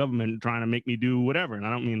federal government trying to make me do whatever. And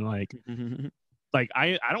I don't mean like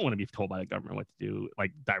I don't want to be told by the government what to do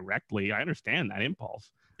like directly. I understand that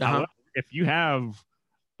impulse. However, if you have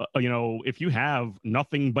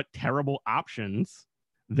nothing but terrible options,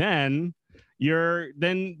 then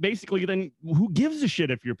basically who gives a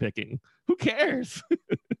shit if you're picking? Who cares?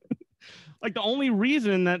 Like the only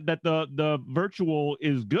reason that the virtual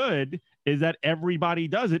is good is that everybody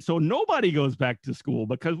does it, so nobody goes back to school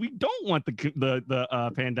because we don't want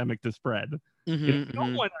the pandemic to spread. We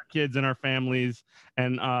don't want our kids and our families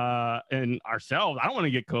and ourselves. I don't want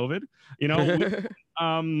to get COVID.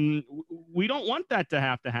 We don't want that to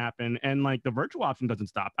happen. And like the virtual option doesn't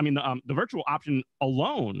stop. I mean, the virtual option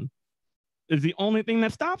alone is the only thing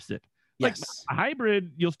that stops it. Like a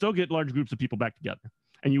hybrid, you'll still get large groups of people back together,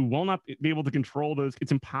 and you will not be able to control those.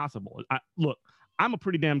 It's impossible. Look, I'm a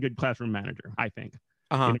pretty damn good classroom manager, I think.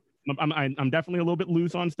 I'm definitely a little bit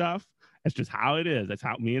loose on stuff. That's just how it is. That's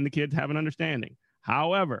how me and the kids have an understanding.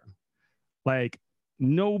 However, like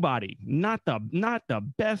nobody, not the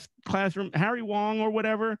best classroom, Harry Wong or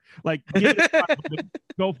whatever, like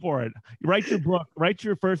go for it. Write your book, write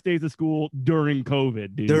your first days of school during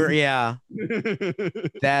COVID, dude.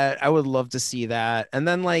 That I would love to see that. And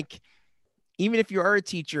then like, even if you are a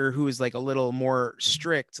teacher who is like a little more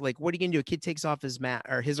strict, like what are you gonna do? A kid takes off his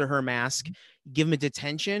or her mask, give them a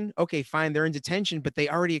detention. Okay, fine, they're in detention, but they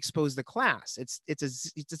already exposed the class. It's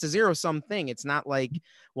a zero-sum thing. It's not like,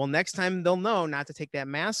 well, next time they'll know not to take that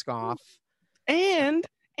mask off. And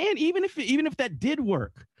even if that did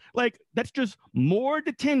work, like that's just more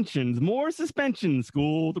detentions, more suspensions,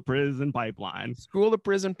 school to prison pipeline.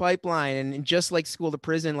 And just like school to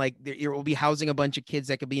prison, like it will be housing a bunch of kids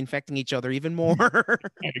that could be infecting each other even more.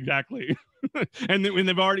 Exactly. And when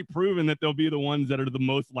they've already proven that they'll be the ones that are the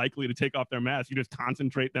most likely to take off their mask, you just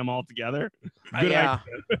concentrate them all together. Good idea.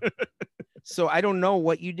 So I don't know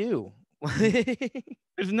what you do.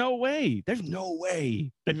 There's no way that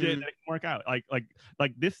it can work out. Like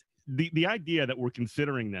this. The idea that we're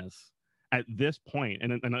considering this at this point,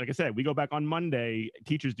 and like I said, we go back on Monday,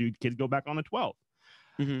 teachers do, kids go back on the 12th.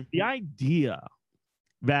 The idea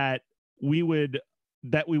that we would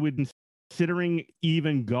considering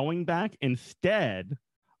even going back instead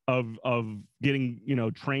of getting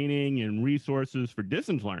training and resources for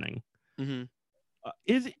distance learning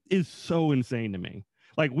is so insane to me.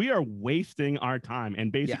 Like we are wasting our time,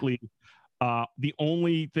 and basically the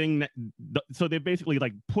only thing so they basically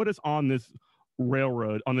like put us on this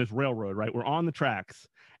railroad, right? We're on the tracks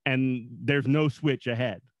and there's no switch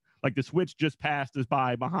ahead. Like the switch just passed us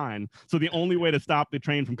by behind. So the only way to stop the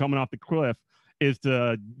train from coming off the cliff is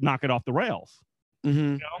to knock it off the rails.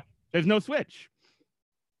 There's no switch.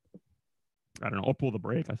 I don't know, or pull the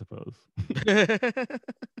brake, I suppose.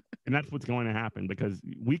 And that's what's going to happen, because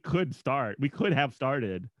we could have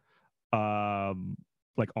started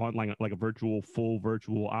like online, like a full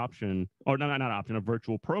virtual option, or not option, a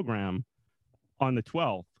virtual program on the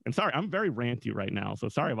 12th. And sorry, I'm very ranty right now, so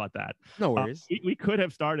sorry about that. No worries. We could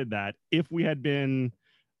have started that if we had been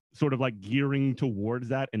sort of like gearing towards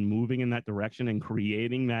that and moving in that direction and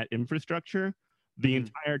creating that infrastructure the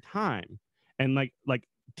entire time. And like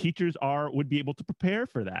teachers would be able to prepare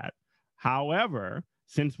for that. However,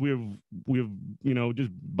 since we've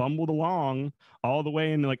just bumbled along all the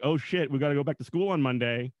way and like, oh shit, we got to go back to school on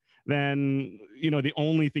Monday, then the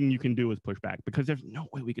only thing you can do is push back, because there's no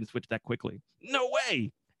way we can switch that quickly. No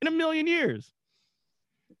way in a million years.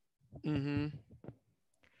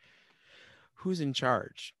 Who's in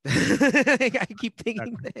charge? I keep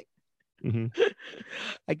thinking that.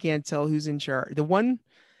 I can't tell who's in charge. The one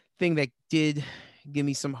thing that did give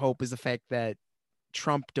me some hope is the fact that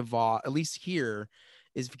Trump DeVos, at least here,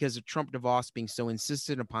 is because of Trump DeVos being so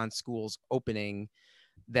insistent upon schools opening,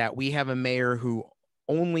 that we have a mayor who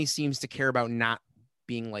only seems to care about not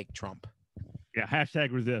being like Trump. Yeah,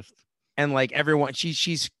 hashtag resist. And like everyone,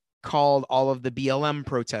 she's called all of the BLM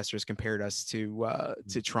protesters, compared us to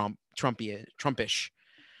Trumpish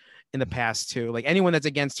in the past too. Like anyone that's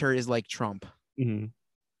against her is like Trump.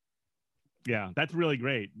 Yeah, that's really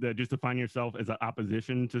great. Just to find yourself as an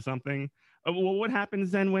opposition to something. Well, what happens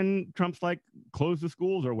then when Trump's like close the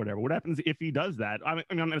schools or whatever? What happens if he does that? I mean,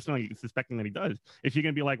 I'm not necessarily suspecting that he does. If you're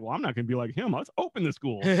gonna be like, well, I'm not gonna be like him. Let's open the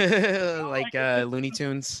schools. Like Looney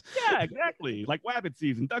Tunes. Yeah, exactly. Like rabbit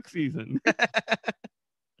season, duck season.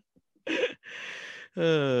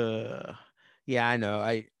 Yeah, I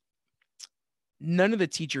know. None of the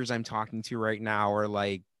teachers I'm talking to right now are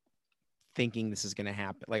like thinking this is going to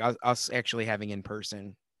happen. Like us actually having in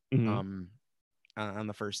person on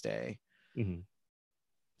the first day. Mm-hmm.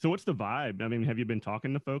 So what's the vibe? I mean, have you been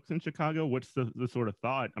talking to folks in Chicago? What's the sort of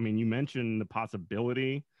thought? I mean, you mentioned the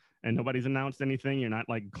possibility and nobody's announced anything. You're not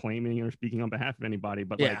like claiming or speaking on behalf of anybody,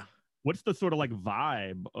 but like, what's the sort of like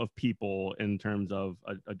vibe of people in terms of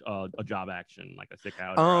a job action, like a sick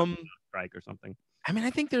out or a strike or something? I mean,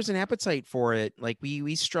 I think there's an appetite for it. Like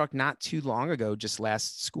we struck not too long ago, just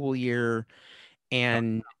last school year.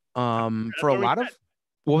 And for a lot of,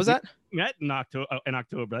 what was that? We met in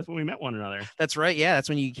October. That's when we met one another. That's right. Yeah. That's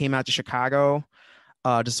when you came out to Chicago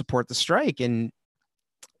to support the strike. And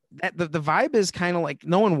that the vibe is kind of like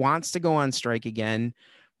no one wants to go on strike again,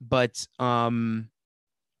 but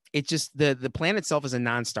it just the plan itself is a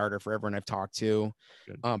non-starter for everyone I've talked to,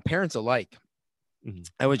 parents alike.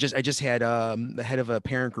 Mm-hmm. I just had the head of a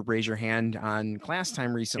parent group raise your hand on class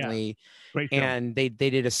time recently, and they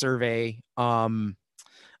did a survey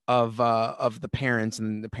of the parents,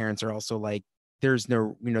 and the parents are also like, there's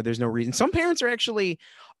no reason. Some parents are actually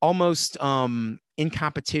almost in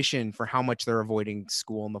competition for how much they're avoiding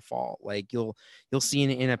school in the fall. Like you'll see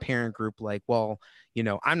in a parent group like, well,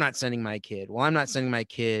 I'm not sending my kid. Well, I'm not sending my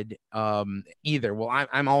kid either. Well,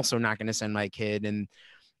 I'm also not going to send my kid. And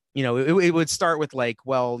it would start with like,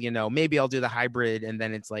 well, maybe I'll do the hybrid, and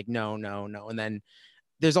then it's like, no. And then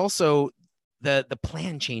there's also the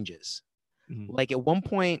plan changes. Mm-hmm. Like at one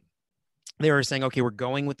point they were saying, okay, we're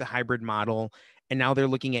going with the hybrid model, and now they're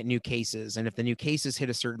looking at new cases. And if the new cases hit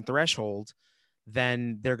a certain threshold,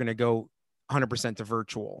 then they're going to go 100% to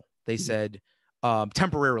virtual. They said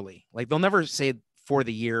temporarily, like they'll never say for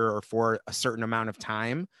the year or for a certain amount of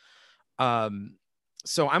time.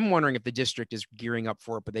 So I'm wondering if the district is gearing up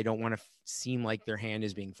for it, but they don't want to seem like their hand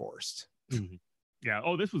is being forced. Mm-hmm. Yeah.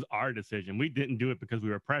 Oh, this was our decision. We didn't do it because we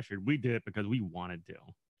were pressured. We did it because we wanted to.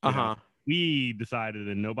 We decided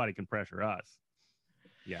that nobody can pressure us.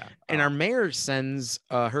 Yeah. And our mayor sends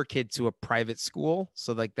her kid to a private school.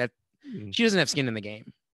 So like that, she doesn't have skin in the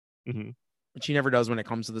game. Mm-hmm. She never does when it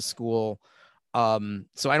comes to the school.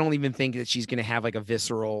 So I don't even think that she's going to have like a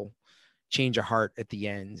visceral change of heart at the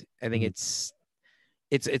end. I think it's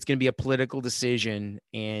going to be a political decision.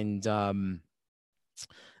 And I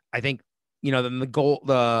think, the goal,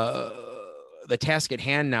 the task at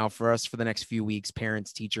hand now for us for the next few weeks,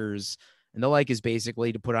 parents, teachers, and the like, is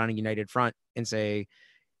basically to put on a united front and say,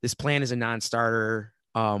 this plan is a non-starter.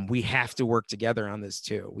 We have to work together on this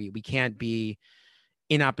too. We can't be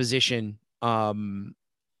in opposition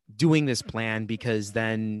doing this plan, because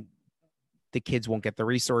then the kids won't get the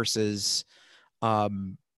resources.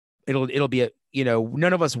 It'll be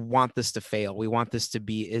none of us want this to fail. We want this to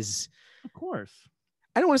be of course,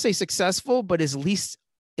 I don't want to say successful, but as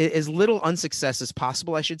little unsuccess as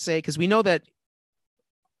possible, I should say, because we know that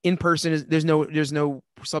in person there's no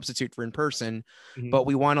substitute for in person, but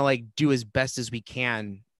we want to like do as best as we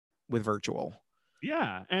can with virtual.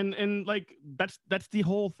 Yeah, and like that's the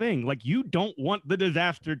whole thing. Like you don't want the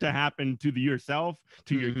disaster to happen to yourself,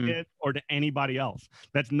 to your kids, or to anybody else.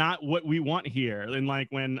 That's not what we want here. And like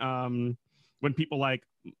when people like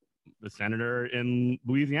the senator in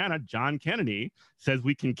Louisiana, John Kennedy, says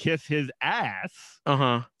we can kiss his ass,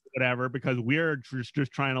 whatever, because we're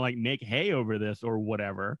just trying to like make hay over this or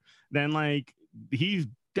whatever, then like he's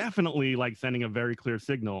definitely like sending a very clear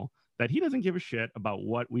signal that he doesn't give a shit about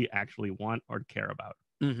what we actually want or care about.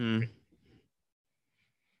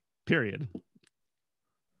 Period.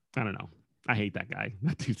 I don't know. I hate that guy.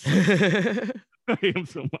 That dude's I hate him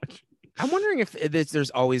so much. I'm wondering if there's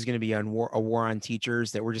always going to be a war on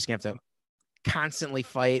teachers, that we're just going to have to constantly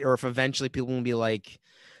fight, or if eventually people will be like,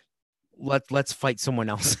 let's fight someone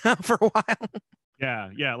else for a while.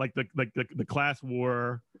 Yeah. Like the class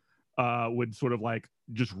war would sort of like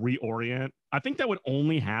just reorient. I think that would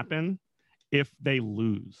only happen if they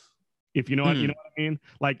lose. If you know what I mean?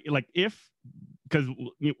 Like if, because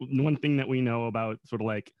one thing that we know about sort of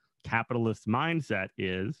like capitalist mindset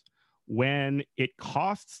is when it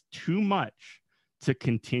costs too much to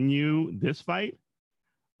continue this fight,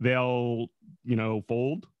 they'll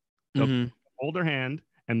fold. They'll hold their hand,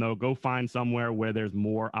 and they'll go find somewhere where there's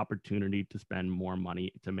more opportunity to spend more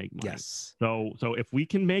money to make money. Yes. So if we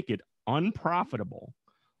can make it unprofitable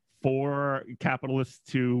for capitalists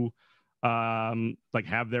to like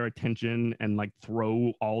have their attention and like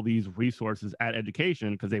throw all these resources at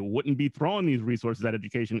education, because they wouldn't be throwing these resources at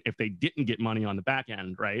education if they didn't get money on the back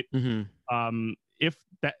end, right?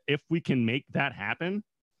 If we can make that happen,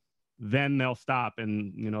 then they'll stop,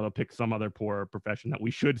 and they'll pick some other poor profession that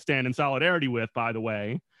we should stand in solidarity with, by the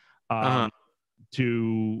way,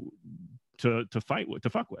 to fight with,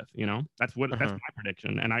 to fuck with. That's that's my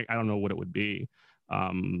prediction, and I don't know what it would be.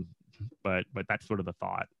 But that's sort of the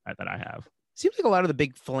thought that I have. Seems like a lot of the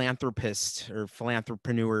big philanthropists or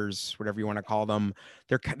philanthropreneurs, whatever you want to call them,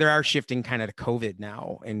 they are shifting kind of to COVID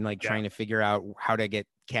now and like trying to figure out how to get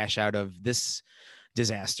cash out of this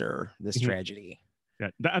disaster, this tragedy. Yeah,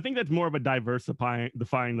 I think that's more of a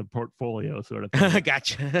defying the portfolio sort of thing.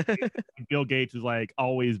 Gotcha. Bill Gates has like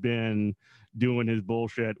always been doing his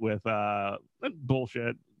bullshit with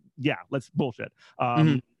bullshit. Yeah, let's bullshit.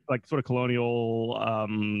 Like sort of colonial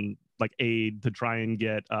like aid to try and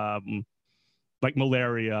get like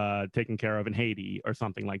malaria taken care of in Haiti or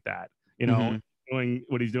something like that. Doing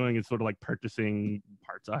what he's doing is sort of like purchasing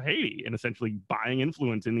parts of Haiti and essentially buying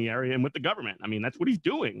influence in the area and with the government. I mean, that's what he's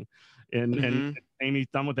doing. And same he's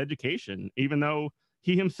done with education, even though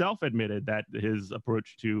he himself admitted that his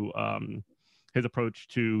approach to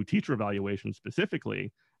teacher evaluation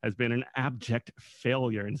specifically has been an abject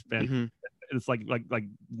failure and spent it's like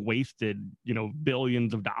wasted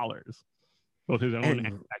billions of dollars, both his own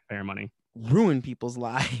and taxpayer money. Ruined people's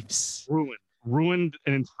lives. Ruined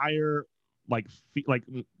an entire like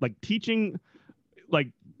teaching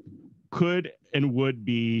like could and would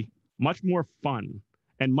be much more fun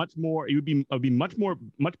and much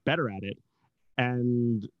much better at it.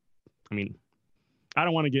 And I mean, I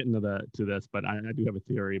don't want to get into this, but I do have a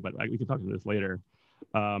theory, but we can talk about this later.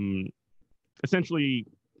 Essentially,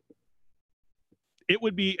 it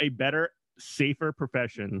would be a better, safer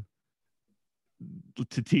profession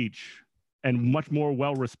to teach, and much more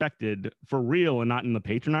well respected for real, and not in the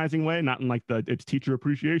patronizing way, not in like it's Teacher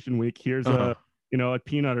Appreciation Week. Here's a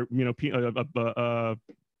peanut or a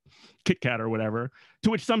Kit Kat or whatever, to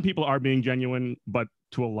which some people are being genuine, but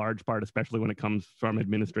to a large part, especially when it comes from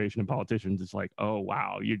administration and politicians, it's like, oh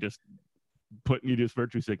wow, you're just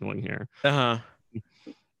virtue signaling here. But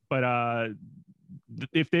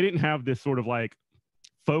if they didn't have this sort of like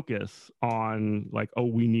focus on like, oh,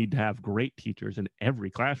 we need to have great teachers in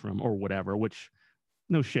every classroom or whatever, which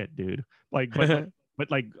no shit, dude. Like, but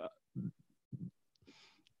like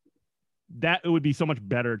that, it would be so much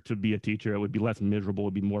better to be a teacher. It would be less miserable. It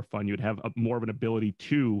would be more fun. You would have more of an ability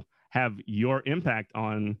to have your impact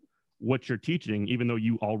on what you're teaching, even though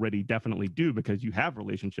you already definitely do, because you have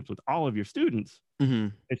relationships with all of your students.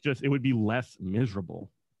 It's just, it would be less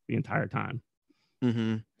miserable the entire time.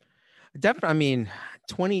 Definitely. I mean,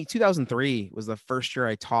 2003 was the first year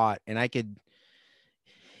I taught, and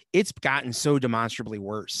it's gotten so demonstrably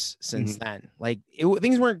worse since then. Like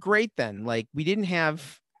things weren't great then. Like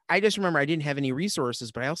I just remember I didn't have any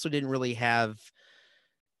resources, but I also didn't really have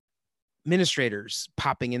administrators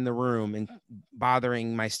popping in the room and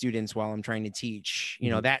bothering my students while I'm trying to teach.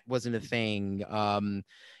 That wasn't a thing.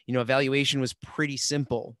 Evaluation was pretty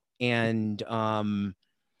simple, and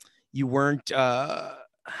you weren't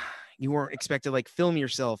expected to like film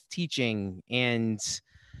yourself teaching and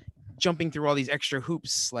jumping through all these extra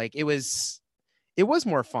hoops. Like it was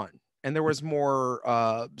more fun, and there was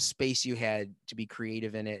more space you had to be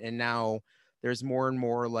creative in it. And now there's more and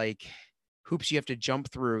more like hoops you have to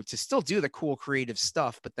jump through to still do the cool creative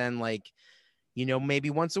stuff. But then like, maybe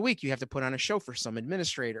once a week you have to put on a show for some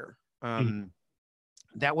administrator.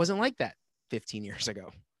 That wasn't like that 15 years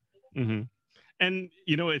ago. And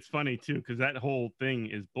it's funny too, because that whole thing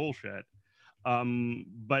is bullshit.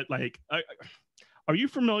 But like, are you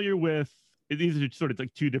familiar with, these are sort of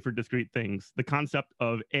like two different discrete things, the concept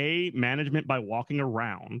of A, management by walking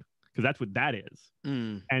around, because that's what that is,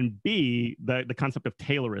 and B, the concept of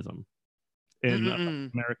Taylorism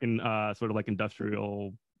in American sort of like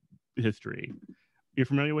industrial history. You're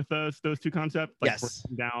familiar with those two concepts? Like yes.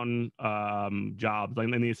 Breaking down jobs,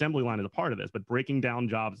 and the assembly line is a part of this, but breaking down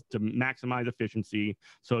jobs to maximize efficiency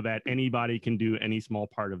so that anybody can do any small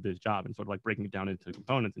part of this job, and sort of like breaking it down into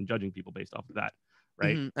components and judging people based off of that,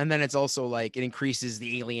 right? And then it's also like it increases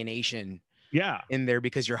the alienation in there,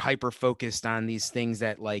 because you're hyper focused on these things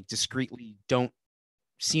that like discreetly don't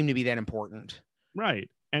seem to be that important. Right.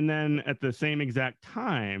 And then at the same exact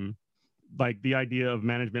time, like the idea of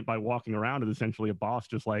management by walking around is essentially a boss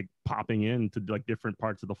just like popping into like different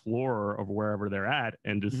parts of the floor or wherever they're at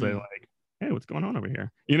and just say like, hey, what's going on over here?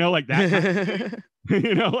 Like that,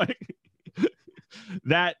 like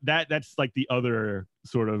that's like the other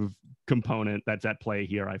sort of component that's at play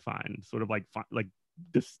here. I find sort of like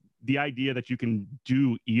this, the idea that you can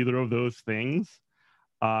do either of those things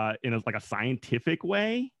in like a scientific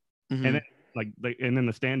way, and then and then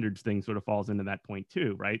the standards thing sort of falls into that point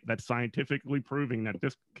too, right? That's scientifically proving that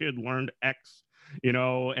this kid learned X,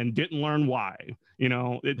 and didn't learn Y.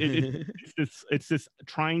 It's this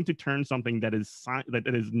trying to turn something that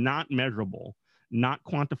is not measurable, not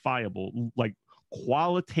quantifiable, like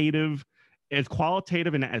qualitative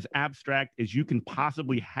and as abstract as you can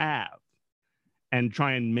possibly have, and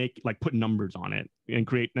try and put numbers on it and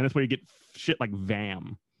create. And that's where you get shit like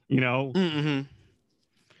VAM,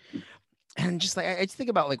 And just like I just think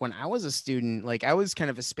about like when I was a student, like I was kind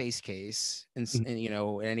of a space case, and at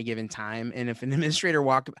any given time. And if an administrator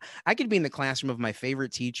I could be in the classroom of my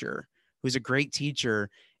favorite teacher, who's a great teacher,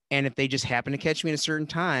 and if they just happen to catch me at a certain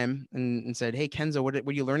time and said, "Hey, Kenzo, what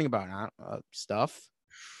are you learning about?" Stuff.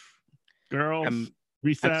 Girls.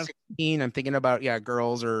 Recess. I'm 16. I'm thinking about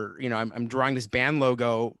girls, or I'm drawing this band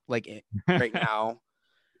logo like right now.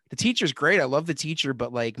 The teacher's great. I love the teacher,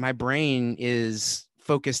 but like my brain is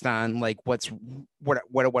focused on like what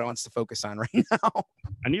it wants to focus on right now.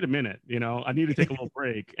 I need a minute, I need to take a little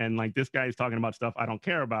break. And like this guy's talking about stuff I don't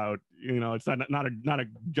care about. It's not a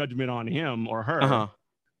judgment on him or her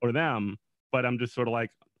or them, but I'm just sort of like,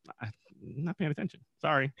 I'm not paying attention.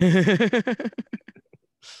 Sorry.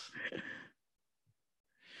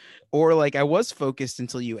 Or like I was focused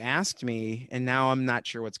until you asked me, and now I'm not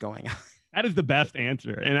sure what's going on. That is the best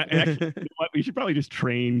answer. And actually, we should probably just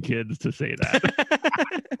train kids to say that.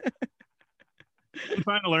 I'm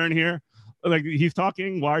trying to learn here. Like, he's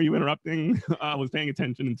talking. Why are you interrupting? I was paying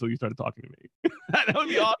attention until you started talking to me. That would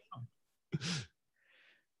be awesome.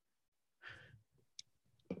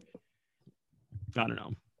 I don't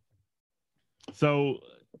know. So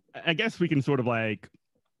I guess we can sort of like,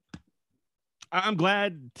 I'm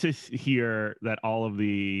glad to hear that all of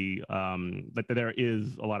the that there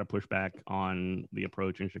is a lot of pushback on the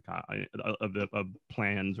approach in Chicago of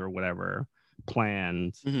plans or whatever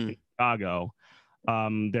plans in Chicago.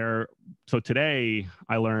 So today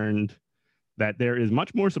I learned that there is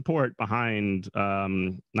much more support behind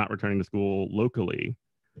not returning to school locally,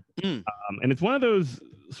 and it's one of those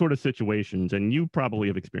sort of situations, and you probably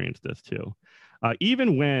have experienced this too.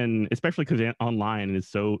 Even when, especially because online is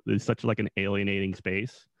such like an alienating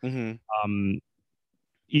space. Even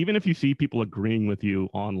if you see people agreeing with you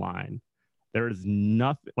online, there is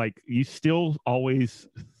nothing like, you still always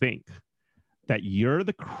think that you're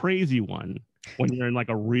the crazy one when you're in like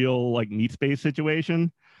a real like meat space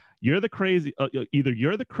situation. You're the crazy, either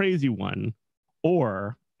you're the crazy one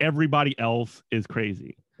or everybody else is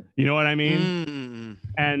crazy. You know what I mean?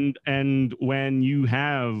 And when you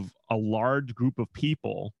have a large group of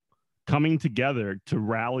people coming together to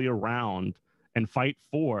rally around and fight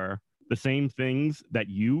for the same things that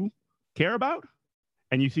you care about,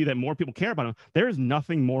 and you see that more people care about them, there is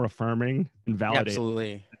nothing more affirming and validating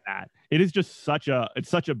than that. It is just such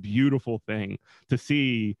a beautiful thing to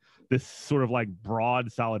see this sort of like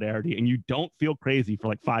broad solidarity, and you don't feel crazy for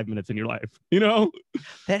like 5 minutes in your life.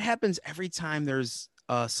 That happens every time there's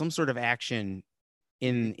some sort of action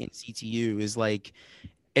in CTU. Is like,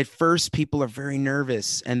 at first people are very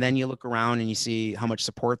nervous, and then you look around and you see how much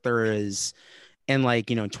support there is. And like,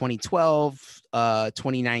 2012,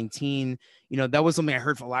 2019, that was something I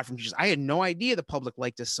heard a lot from teachers. I had no idea the public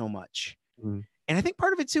liked us so much. And I think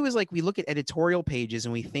part of it too is like, we look at editorial pages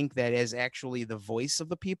and we think that as actually the voice of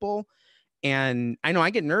the people. And I know I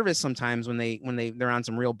get nervous sometimes when they're on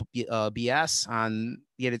some real BS on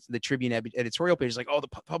the Tribune editorial page. Like, oh, the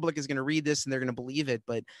public is going to read this and they're going to believe it,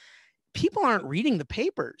 but people aren't reading the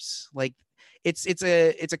papers. Like, it's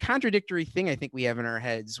a contradictory thing I think we have in our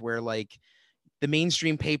heads, where like the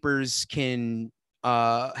mainstream papers can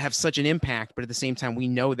have such an impact, but at the same time we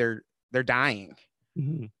know they're dying.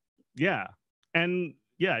 Yeah, and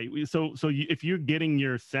yeah, so if you're getting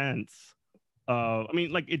your sense. I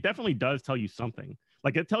mean, like, it definitely does tell you something.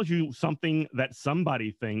 Like, it tells you something that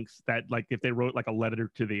somebody thinks that, like, if they wrote like a letter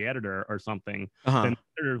to the editor or something, then the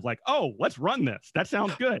editor's like, oh, let's run this. That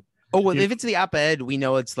sounds good. Oh, well, if it's the op-ed, we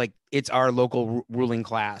know it's like, it's our local ruling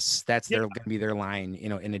class. That's going to be their line,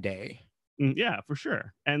 in a day. Yeah, for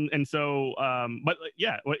sure. And so, but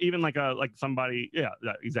yeah, even like somebody,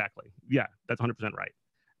 exactly. Yeah, that's 100% right.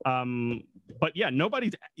 But yeah,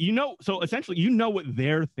 nobody's, so essentially, what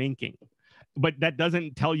they're thinking. But that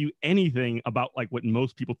doesn't tell you anything about like what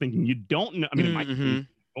most people thinking. You don't know. I mean, it might be,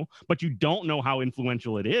 but you don't know how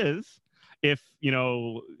influential it is. If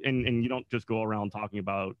and you don't just go around talking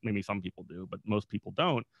about. Maybe some people do, but most people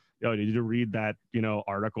don't. Did you read that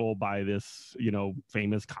article by this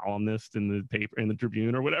famous columnist in the paper, in the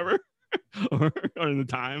Tribune or whatever? or in the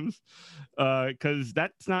Times, because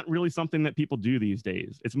that's not really something that people do these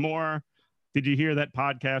days. It's more, did you hear that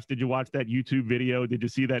podcast? Did you watch that YouTube video? Did you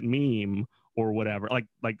see that meme or whatever? Like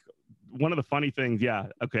one of the funny things, yeah,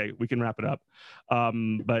 okay, we can wrap it up.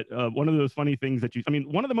 But one of those funny things that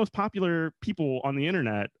one of the most popular people on the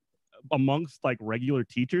internet amongst like regular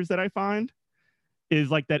teachers that I find is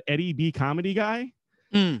like that Eddie B comedy guy.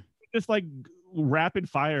 Just like rapid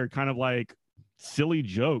fire kind of like silly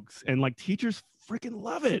jokes, and like teachers freaking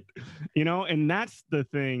love it, and that's the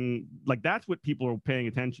thing, like that's what people are paying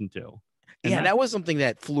attention to. And yeah, that was something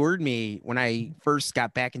that floored me when I first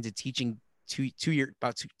got back into teaching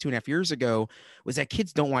about 2.5 years ago, was that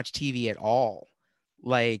kids don't watch TV at all.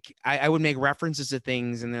 Like I would make references to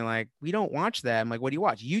things and they're like, we don't watch that. I'm like, what do you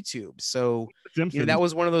watch? YouTube. So that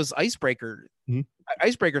was one of those icebreaker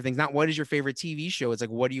things. Not what is your favorite TV show? It's like,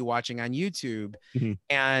 what are you watching on YouTube?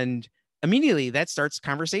 And immediately that starts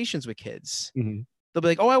conversations with kids. They'll be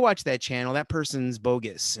like, oh, I watch that channel. That person's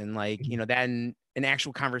bogus. And like, then an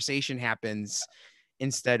actual conversation happens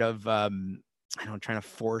instead of, trying to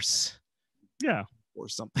force or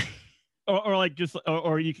something. Or like just,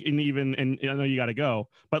 or you can even, and I know you got to go,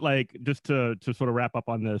 but like just to sort of wrap up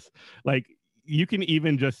on this, like you can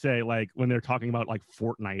even just say like when they're talking about like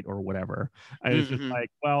Fortnite or whatever, and it's just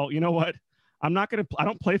like, well, you know what? I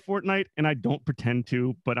don't play Fortnite and I don't pretend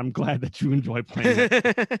to, but I'm glad that you enjoy playing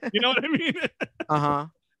it. You know what I mean?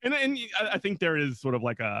 And I think there is sort of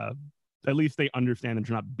like at least they understand that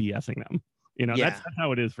you're not BSing them. That's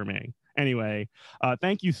how it is for me. Anyway,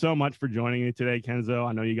 thank you so much for joining me today, Kenzo.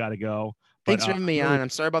 I know you got to go. Thanks for having me on. I'm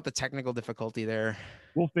sorry about the technical difficulty there.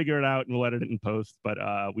 We'll figure it out and we'll edit it in post, but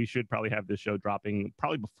we should probably have this show dropping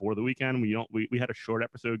probably before the weekend. We had a short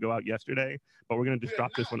episode go out yesterday, but we're going to just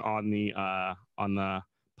drop this one on the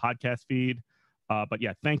podcast feed. But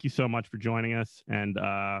yeah, thank you so much for joining us, and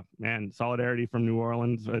man, solidarity from New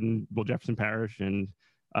Orleans and Jefferson Parish, and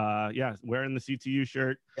wearing the CTU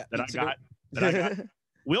shirt that I got.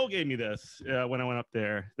 Will gave me this when I went up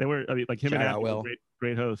there. They were like him and Abby were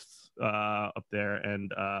great hosts up there,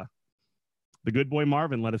 and the good boy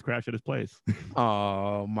Marvin let us crash at his place.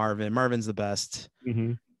 Oh, Marvin's the best.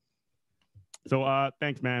 So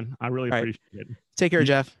thanks, man. I really appreciate it. Take care,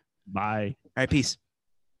 Jeff. Bye. All right, peace.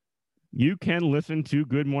 You can listen to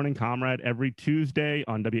Good Morning Comrade every Tuesday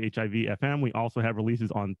on WHIV FM. We also have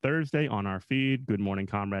releases on Thursday on our feed,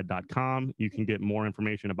 goodmorningcomrade.com. You can get more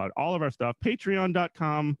information about all of our stuff,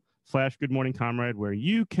 patreon.com/goodmorningcomrade, where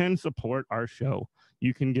you can support our show.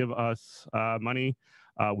 You can give us money.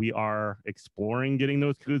 We are exploring getting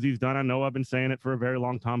those koozies done. I know I've been saying it for a very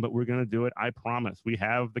long time, but we're going to do it. I promise. We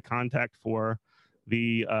have the contact for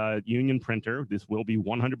the union printer. This will be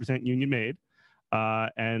 100% union made.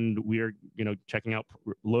 And we're, checking out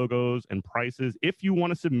logos and prices. If you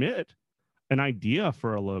want to submit an idea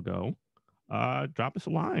for a logo, drop us a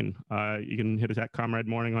line. You can hit us at Comrade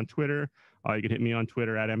Morning on Twitter. You can hit me on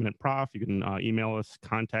Twitter at Eminent Prof. You can email us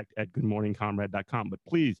contact@goodmorningcomrade.com. But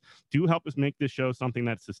please do help us make this show something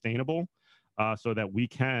that's sustainable, so that we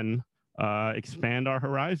can expand our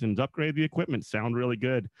horizons, upgrade the equipment, sound really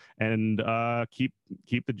good, and keep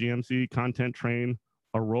the GMC content train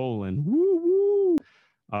a rolling. Woo woo.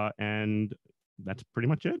 And that's pretty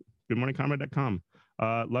much it. Goodmorningcomrade.com.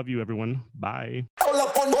 Love you, everyone. Bye.